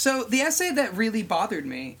 So the essay that really bothered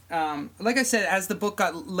me, like I said, as the book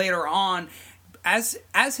got later on, as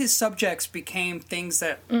his subjects became things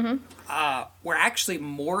that were actually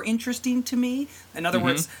more interesting to me. In other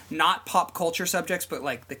words, not pop culture subjects, but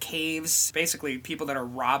like the caves, basically people that are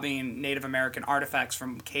robbing Native American artifacts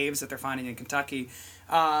from caves that they're finding in Kentucky.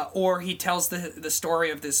 Or he tells the story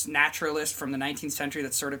of this naturalist from the 19th century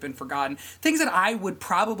that's sort of been forgotten. Things that I would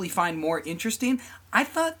probably find more interesting. I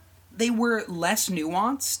thought they were less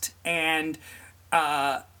nuanced, and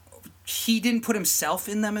he didn't put himself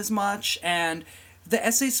in them as much, and the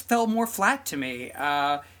essays fell more flat to me.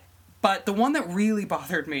 But the one that really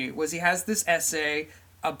bothered me was he has this essay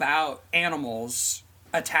about animals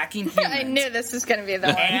attacking humans. I knew this was going to be the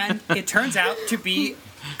one. And it turns out to be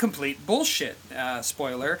complete bullshit.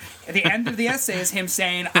 Spoiler. At the end of the essay is him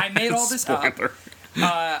saying, I made all this up.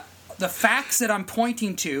 The facts that I'm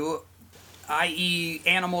pointing to, i.e.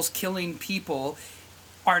 animals killing people,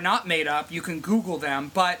 are not made up. You can Google them.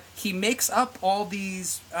 But he makes up all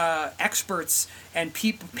these experts and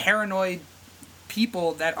paranoid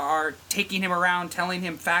people that are taking him around, telling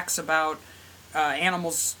him facts about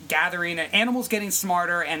animals gathering, animals getting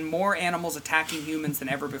smarter, and more animals attacking humans than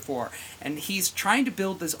ever before. And he's trying to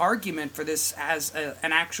build this argument for this as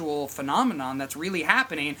an actual phenomenon that's really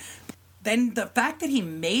happening. Then the fact that he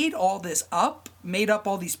made all this up, made up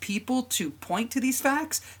all these people to point to these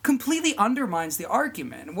facts, completely undermines the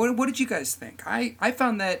argument. What did you guys think? I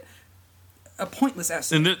found that a pointless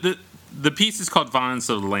essay. And the piece is called Violence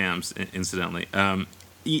of the Lambs, incidentally.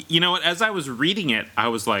 you know what? As I was reading it, I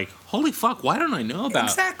was like, "Holy fuck! Why don't I know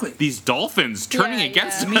about these dolphins turning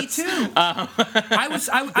against us?" Me too.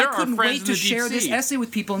 I couldn't wait to share this sea. essay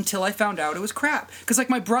with people until I found out it was crap. Because like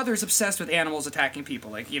my brother's obsessed with animals attacking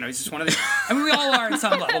people. Like he's just one of the. I mean, we all are on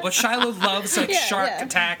some level, but Shiloh loves like shark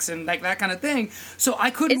attacks and like that kind of thing. So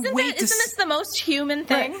I couldn't wait. Isn't this the most human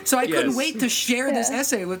thing? Right. So I couldn't wait to share this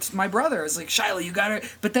essay with my brother. I was like, Shiloh, you gotta.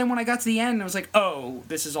 But then when I got to the end, I was like, oh,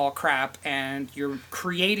 this is all crap, and you're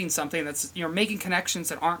creating something that's making connections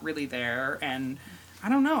that aren't really there, and I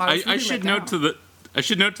don't know. I should note to the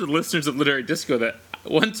listeners of Literary Disco that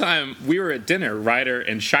one time we were at dinner, Ryder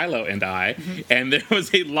and Shiloh and I, and there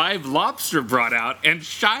was a live lobster brought out, and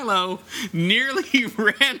Shiloh nearly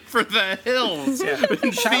ran for the hills.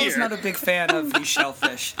 Shiloh's not a big fan of these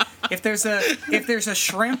shellfish. If there's a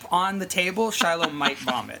shrimp on the table, Shiloh might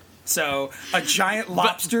vomit. So a giant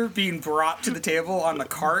lobster being brought to the table on the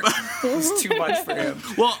cart was too much for him.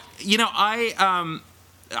 Well, I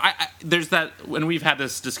there's that, when we've had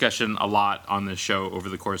this discussion a lot on this show over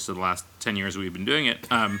the course of the last 10 years we've been doing it,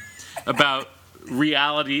 about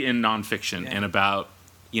reality in nonfiction and about,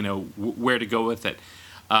 where to go with it.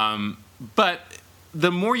 But the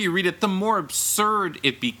more you read it, the more absurd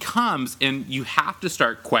it becomes, and you have to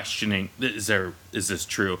start questioning, is this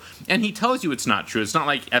true? And he tells you it's not true. It's not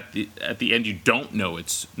like at the end you don't know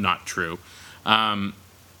it's not true.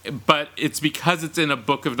 But it's because it's in a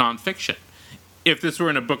book of nonfiction. If this were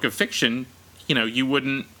in a book of fiction, you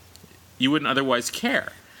wouldn't otherwise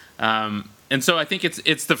care. And so I think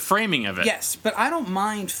it's the framing of it. Yes, but I don't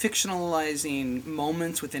mind fictionalizing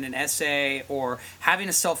moments within an essay or having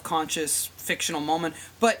a self-conscious fictional moment.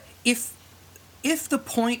 But if the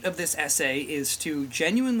point of this essay is to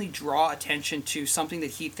genuinely draw attention to something that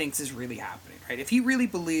he thinks is really happening, right? If he really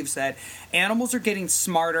believes that animals are getting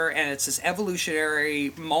smarter and it's this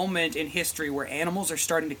evolutionary moment in history where animals are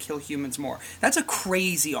starting to kill humans more, that's a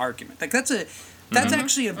crazy argument. Like that's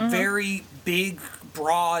actually a very big,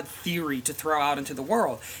 broad theory to throw out into the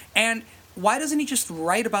world. And why doesn't he just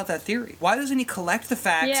write about that theory? Why doesn't he collect the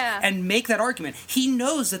facts and make that argument? He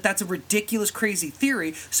knows that that's a ridiculous, crazy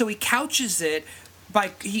theory, so he couches it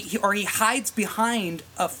he hides behind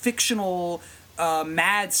a fictional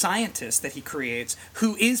mad scientist that he creates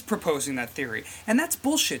who is proposing that theory. And that's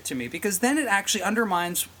bullshit to me, because then it actually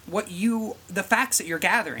undermines the facts that you're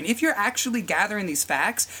gathering. If you're actually gathering these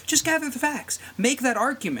facts, just gather the facts. Make that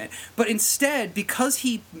argument. But instead, because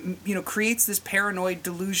he creates this paranoid,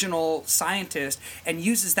 delusional scientist and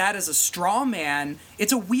uses that as a straw man,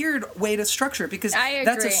 it's a weird way to structure it, because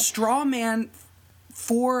that's a straw man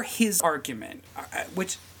for his argument,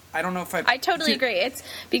 which I don't know if I totally agree. It's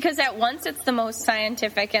because at once it's the most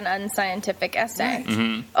scientific and unscientific essay.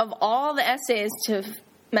 Right. Of all the essays to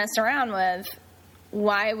mess around with,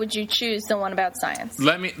 why would you choose the one about science?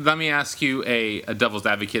 Let me ask you a devil's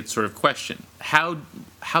advocate sort of question. How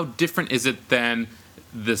different is it than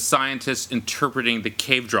the scientist interpreting the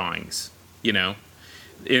cave drawings?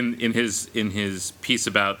 In his piece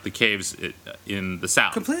about the caves in the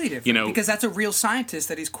South. Completely different. Because that's a real scientist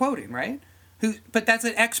that he's quoting, right? But that's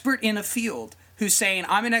an expert in a field who's saying,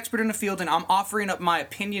 I'm an expert in a field and I'm offering up my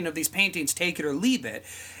opinion of these paintings, take it or leave it.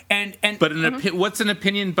 But what's an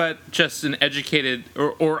opinion but just an educated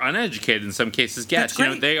or uneducated in some cases guess?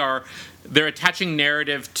 They're attaching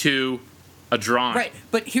narrative to a drawing. Right,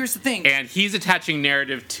 but here's the thing. And he's attaching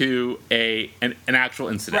narrative to an actual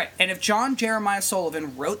incident. Right, and if John Jeremiah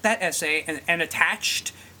Sullivan wrote that essay and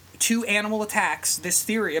attached to animal attacks this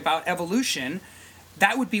theory about evolution,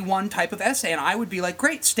 that would be one type of essay, and I would be like,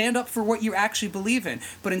 great, stand up for what you actually believe in.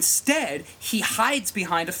 But instead, he hides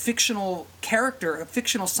behind a fictional character, a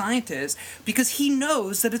fictional scientist, because he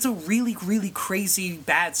knows that it's a really, really crazy,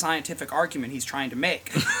 bad scientific argument he's trying to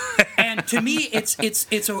make. And to me, it's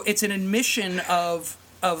an admission of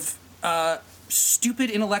stupid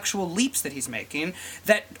intellectual leaps that he's making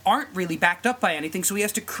that aren't really backed up by anything, so he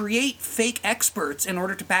has to create fake experts in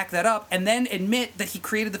order to back that up, and then admit that he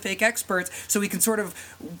created the fake experts so he can sort of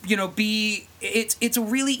be it's a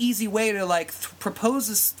really easy way to propose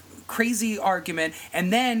this crazy argument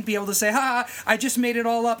and then be able to say, I just made it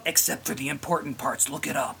all up except for the important parts, look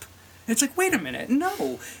it up. It's like, wait a minute,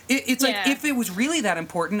 no. It's like, if it was really that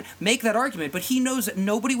important, make that argument. But he knows that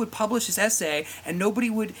nobody would publish his essay, and nobody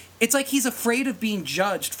would... It's like he's afraid of being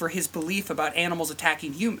judged for his belief about animals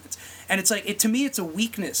attacking humans. And it's like, to me, it's a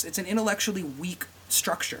weakness. It's an intellectually weak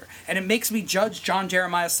structure. And it makes me judge John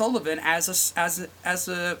Jeremiah Sullivan as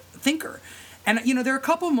a thinker. And, there are a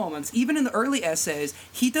couple moments, even in the early essays,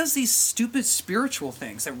 he does these stupid spiritual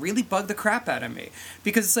things that really bug the crap out of me.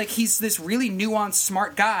 Because it's like he's this really nuanced,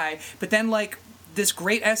 smart guy, but then, this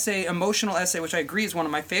great essay, emotional essay, which I agree is one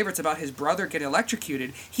of my favorites, about his brother getting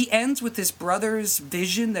electrocuted. He ends with this brother's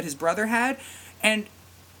vision that his brother had, and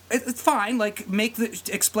it's fine. Like,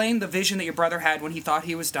 explain the vision that your brother had when he thought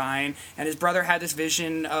he was dying, and his brother had this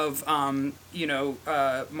vision of,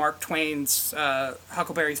 Mark Twain's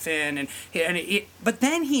Huckleberry Finn, but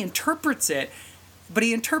then he interprets it. But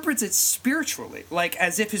he interprets it spiritually, like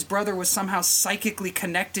as if his brother was somehow psychically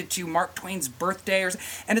connected to Mark Twain's birthday,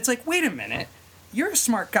 and it's like, wait a minute. You're a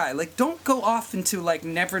smart guy. Like, don't go off into, like,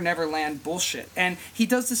 Never Never Land bullshit. And he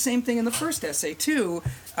does the same thing in the first essay, too.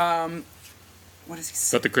 What does he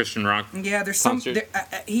say? About the Christian rock. Yeah, there's some...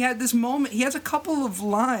 he had this moment... He has a couple of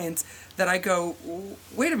lines that I go,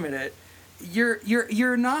 wait a minute.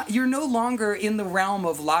 You're no longer in the realm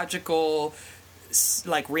of logical,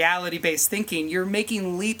 like, reality-based thinking. You're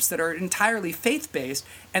making leaps that are entirely faith-based.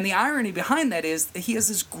 And the irony behind that is that he has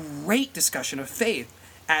this great discussion of faith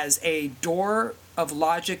as a door of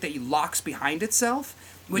logic that he locks behind itself,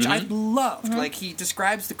 which I loved. Mm-hmm. Like, he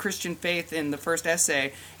describes the Christian faith in the first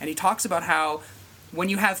essay, and he talks about how when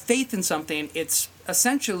you have faith in something, it's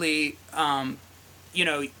essentially,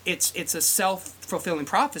 it's a self-fulfilling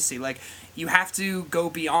prophecy. Like, you have to go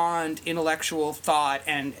beyond intellectual thought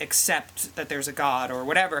and accept that there's a God or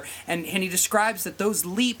whatever. And he describes that those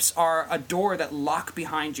leaps are a door that lock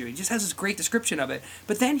behind you. He just has this great description of it.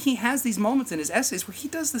 But then he has these moments in his essays where he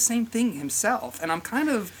does the same thing himself. And I'm kind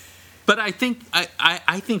of... But I think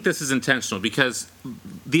this is intentional, because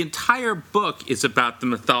the entire book is about the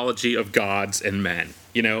mythology of gods and men.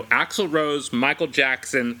 You know, Axl Rose, Michael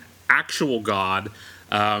Jackson, actual God,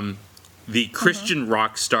 the Christian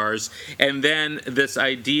rock stars, and then this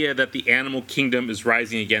idea that the animal kingdom is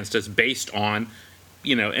rising against us based on,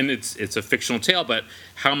 and it's a fictional tale, but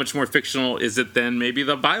how much more fictional is it than maybe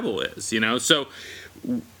the Bible is, So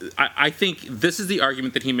I think this is the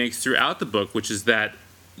argument that he makes throughout the book, which is that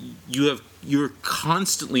you're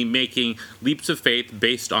constantly making leaps of faith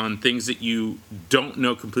based on things that you don't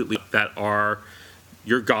know completely, that are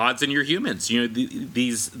your gods and your humans.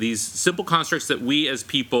 These simple constructs that we as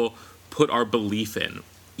people put our belief in.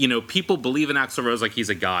 People believe in Axl Rose like he's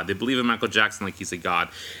a god. They believe in Michael Jackson like he's a god.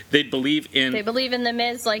 They believe in The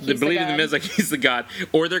Miz like he's the god. They believe in The Miz like he's the god.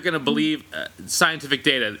 Or they're going to believe scientific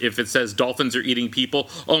data. If it says dolphins are eating people,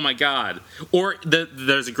 oh my god. Or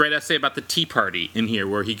there's a great essay about the Tea Party in here,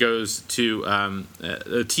 where he goes to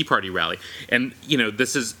a Tea Party rally. And,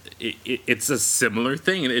 this is... It's a similar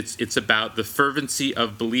thing. It's about the fervency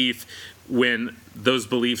of belief when those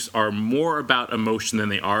beliefs are more about emotion than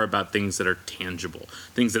they are about things that are tangible,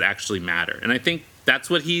 things that actually matter. And I think that's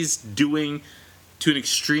what he's doing to an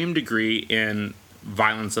extreme degree in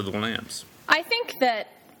Violence of the Lambs. I think that,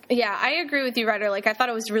 I agree with you, Ryder. Like, I thought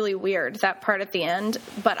it was really weird, that part at the end,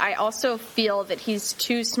 but I also feel that he's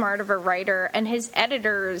too smart of a writer, and his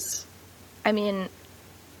editors,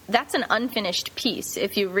 that's an unfinished piece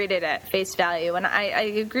if you read it at face value. And I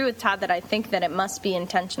agree with Todd that I think that it must be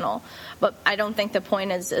intentional, but I don't think the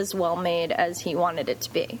point is as well made as he wanted it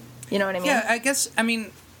to be. You know what I mean? Yeah, I guess, I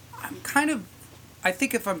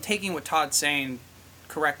think if I'm taking what Todd's saying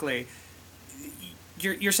correctly,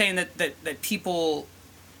 you're saying that people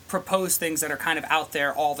propose things that are kind of out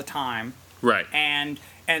there all the time. Right. And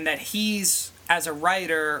that he's, as a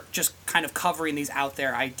writer, just kind of covering these out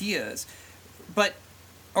there ideas. But...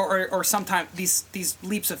 Or sometimes these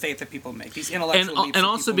leaps of faith that people make, these intellectual leaps. And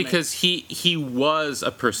also because he was a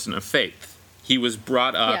person of faith. He was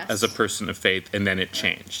brought up as a person of faith, and then it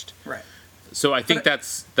changed. Right. So I think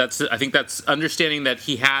that's understanding that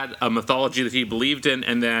he had a mythology that he believed in,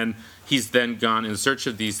 and then he's then gone in search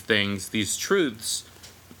of these things, these truths,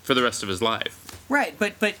 for the rest of his life. Right,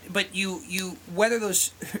 but you whether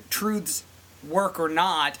those truths work or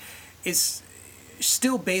not is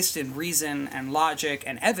still based in reason and logic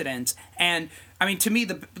and evidence. And to me,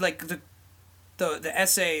 the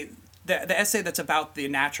essay that's about the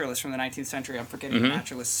naturalist from the 19th century, I'm forgetting the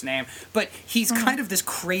naturalist's name, but he's kind of this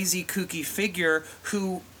crazy, kooky figure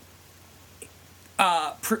who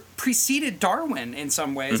preceded Darwin in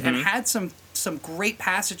some ways and had some great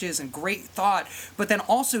passages and great thought, but then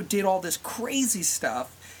also did all this crazy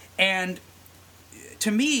stuff. And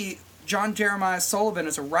to me, John Jeremiah Sullivan,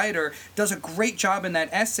 as a writer, does a great job in that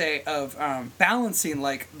essay of balancing,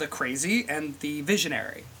 like, the crazy and the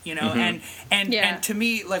visionary, And to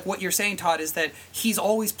me, like, what you're saying, Todd, is that he's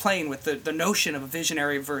always playing with the notion of a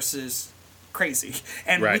visionary versus crazy,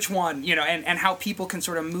 and which one, and how people can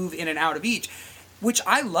sort of move in and out of each, which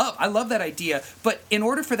I love. I love that idea. But in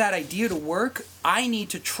order for that idea to work, I need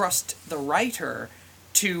to trust the writer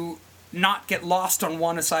to not get lost on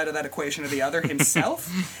one side of that equation or the other himself.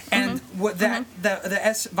 And what that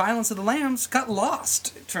the Violence of the Lambs got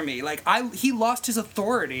lost for me. Like he lost his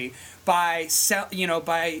authority by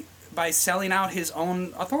selling out his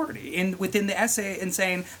own authority within the essay and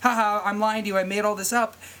saying, haha, I'm lying to you, I made all this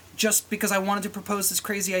up just because I wanted to propose this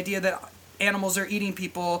crazy idea that animals are eating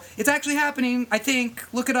people. It's actually happening, I think.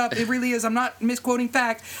 Look it up. It really is. I'm not misquoting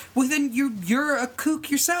fact. Well, then you're a kook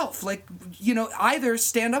yourself. Like, either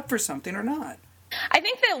stand up for something or not. I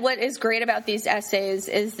think that what is great about these essays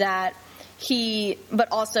is that but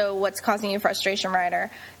also what's causing you frustration, Ryder,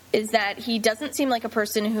 is that he doesn't seem like a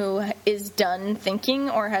person who is done thinking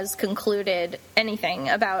or has concluded anything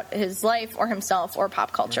about his life or himself or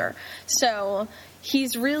pop culture. So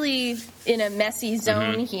he's really in a messy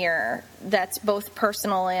zone here that's both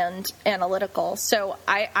personal and analytical. So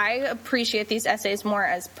I appreciate these essays more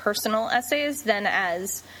as personal essays than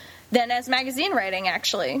as magazine writing,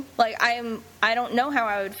 actually. Like, I don't know how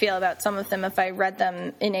I would feel about some of them if I read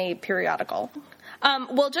them in a periodical.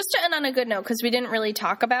 Well, just to end on a good note, because we didn't really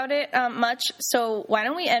talk about it much, so why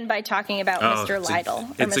don't we end by talking about Mr. Lytle?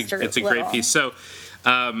 It's a great piece. So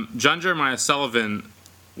John Jeremiah Sullivan,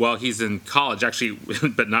 while he's in college, actually,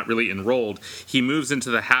 but not really enrolled, he moves into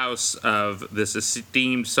the house of this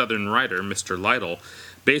esteemed Southern writer, Mr. Lytle,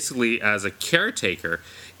 basically as a caretaker,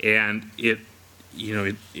 and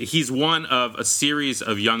he's one of a series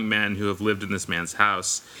of young men who have lived in this man's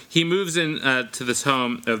house. He moves in to this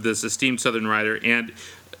home of this esteemed Southern writer, and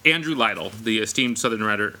Andrew Lytle, the esteemed Southern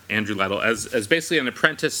writer Andrew Lytle, as basically an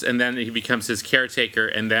apprentice, and then he becomes his caretaker,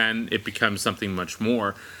 and then it becomes something much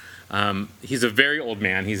more. He's a very old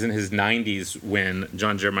man. He's in his 90s when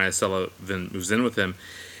John Jeremiah Sullivan moves in with him,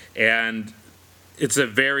 and it's a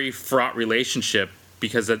very fraught relationship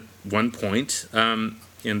because at one point, and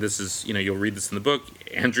this is, you'll read this in the book,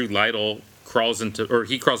 Andrew Lytle crawls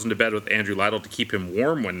into bed with Andrew Lytle to keep him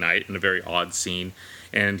warm one night in a very odd scene,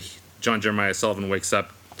 and John Jeremiah Sullivan wakes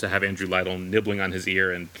up to have Andrew Lytle nibbling on his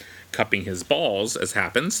ear and cupping his balls, as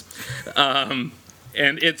happens.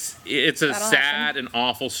 And it's a sad and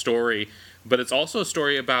awful story, but it's also a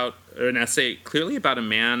story about an essay clearly about a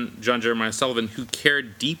man, John Jeremiah Sullivan, who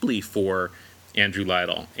cared deeply for Andrew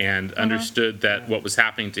Lytle and understood that what was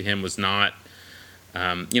happening to him was not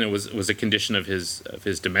was a condition of his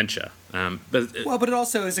dementia. But it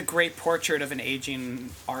also is a great portrait of an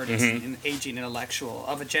aging artist, an aging intellectual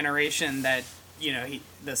of a generation that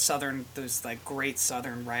those like great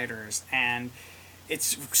Southern writers, and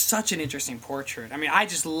it's such an interesting portrait. I mean,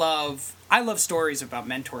 I love stories about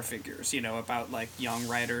mentor figures, about like young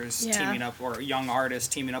writers teaming up or young artists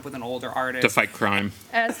teaming up with an older artist to fight crime,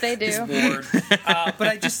 as they do. His ward.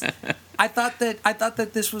 But I thought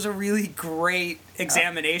that this was a really great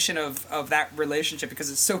examination of that relationship because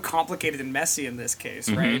it's so complicated and messy in this case,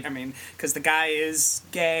 right? I mean, because the guy is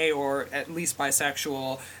gay or at least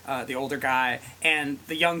bisexual, the older guy, and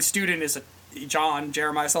the young student is John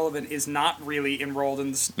Jeremiah Sullivan is not really enrolled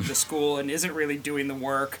in the school and isn't really doing the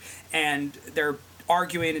work, and they're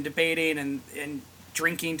arguing and debating and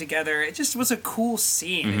drinking together. It just was a cool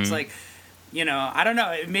scene. It's like, I don't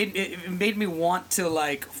know. It made me want to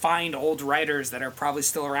like find old writers that are probably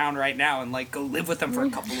still around right now and like go live with them for a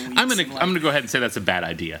couple of weeks. I'm gonna go ahead and say that's a bad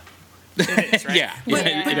idea. It is, right? Yeah.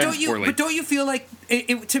 But don't you feel like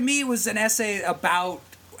to me it was an essay about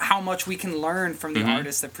how much we can learn from the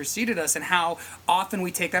artists that preceded us and how often we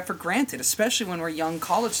take that for granted, especially when we're young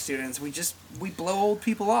college students. We blow old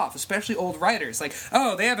people off, especially old writers. Like,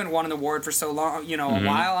 oh, they haven't won an award for so long, a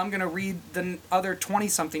while. I'm going to read the other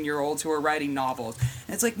 20-something-year-olds who are writing novels.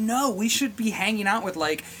 And it's like, no, we should be hanging out with,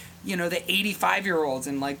 like, the 85-year-olds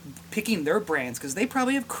and, like, picking their brains because they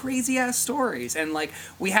probably have crazy-ass stories. And, like,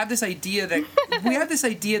 we have this idea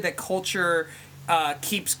that culture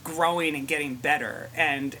keeps growing and getting better,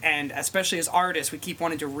 and especially as artists we keep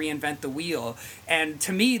wanting to reinvent the wheel. And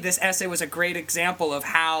to me this essay was a great example of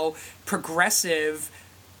how progressive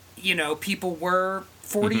people were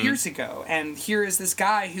 40 years ago. And here is this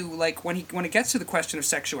guy who, like, when it gets to the question of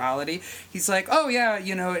sexuality, he's like, oh yeah,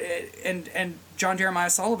 and John Jeremiah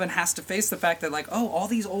Sullivan has to face the fact that, like, oh, all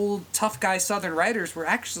these old tough guy Southern writers were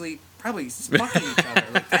actually probably fucking each other.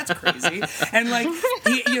 Like, that's crazy. And, like,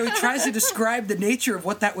 he tries to describe the nature of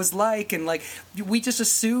what that was like, and, like, we just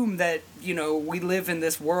assume that, we live in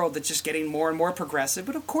this world that's just getting more and more progressive.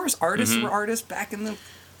 But, of course, artists were artists back in the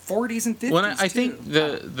 40s and 50s, Well, I think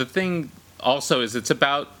the thing also is it's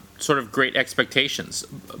about sort of great expectations,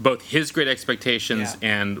 both his great expectations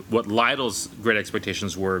and what Lytle's great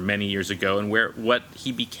expectations were many years ago, and what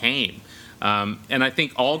he became. And I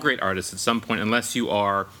think all great artists at some point, unless you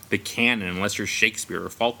are the canon, unless you're Shakespeare or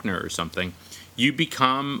Faulkner or something, you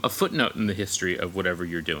become a footnote in the history of whatever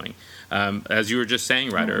you're doing. As you were just saying,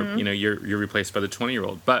 Ryder, you're replaced by the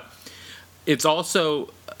 20-year-old. But it's also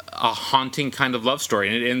a haunting kind of love story,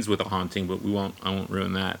 and it ends with a haunting, but I won't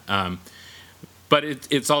ruin that. But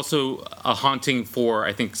it's also a haunting for,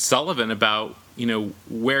 I think, Sullivan about,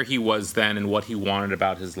 where he was then and what he wanted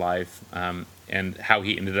about his life, and how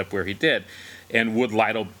he ended up where he did. And Wood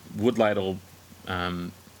Lytle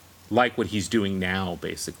like what he's doing now,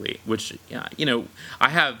 basically, which, I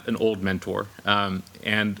have an old mentor,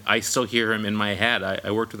 and I still hear him in my head.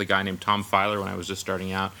 I worked with a guy named Tom Filer when I was just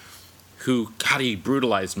starting out, who, God, he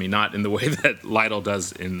brutalized me, not in the way that Lytle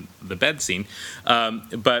does in the bed scene,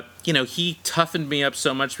 but, he toughened me up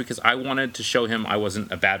so much because I wanted to show him I wasn't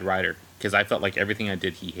a bad writer, because I felt like everything I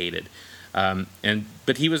did he hated.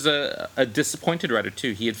 But he was a disappointed writer,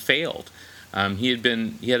 too. He had failed. He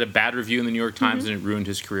had a bad review in the New York Times, and it ruined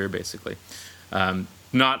his career, basically.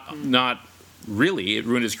 Not really. It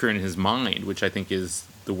ruined his career in his mind, which I think is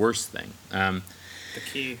the worst thing. The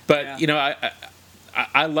key. But,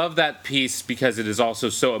 I love that piece because it is also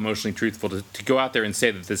so emotionally truthful. To go out there and say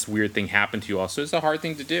that this weird thing happened to you also is a hard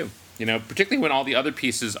thing to do. Particularly when all the other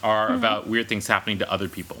pieces are about weird things happening to other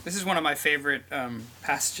people. This is one of my favorite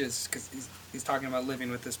passages, because he's talking about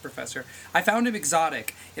living with this professor. I found him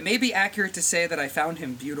exotic. It may be accurate to say that I found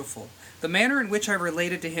him beautiful. The manner in which I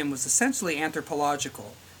related to him was essentially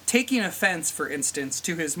anthropological. Taking offense, for instance,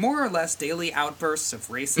 to his more or less daily outbursts of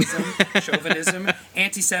racism, chauvinism,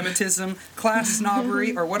 anti-Semitism, class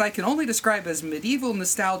snobbery, or what I can only describe as medieval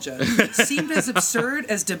nostalgia, seemed as absurd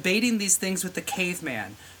as debating these things with the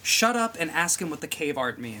caveman. Shut up and ask him what the cave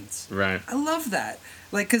art means. Right. I love that.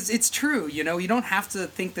 Because it's true, you don't have to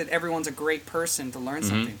think that everyone's a great person to learn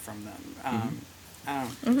something from them.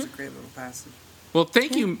 It's a great little passage. Well,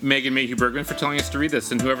 thank you, Megan Mayhew Bergman, for telling us to read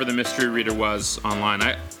this, and whoever the mystery reader was online.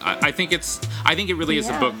 I think it really is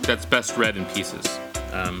a book that's best read in pieces,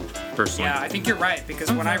 personally. Yeah, I think you're right,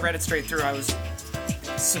 because when I read it straight through, I was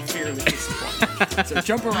severely disappointed. So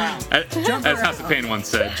jump around. As House of Pain once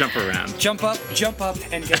said, jump around. Jump up,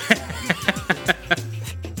 and get down.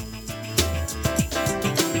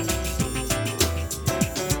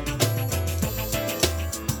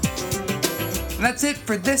 And that's it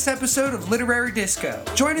for this episode of Literary Disco.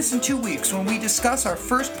 Join us in 2 weeks when we discuss our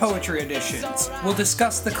first poetry editions. We'll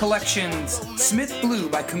discuss the collections Smith Blue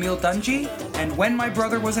by Camille Dungy and When My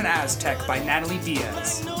Brother Was an Aztec by Natalie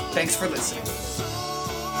Diaz. Thanks for listening.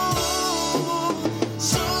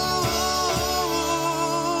 So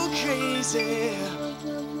crazy.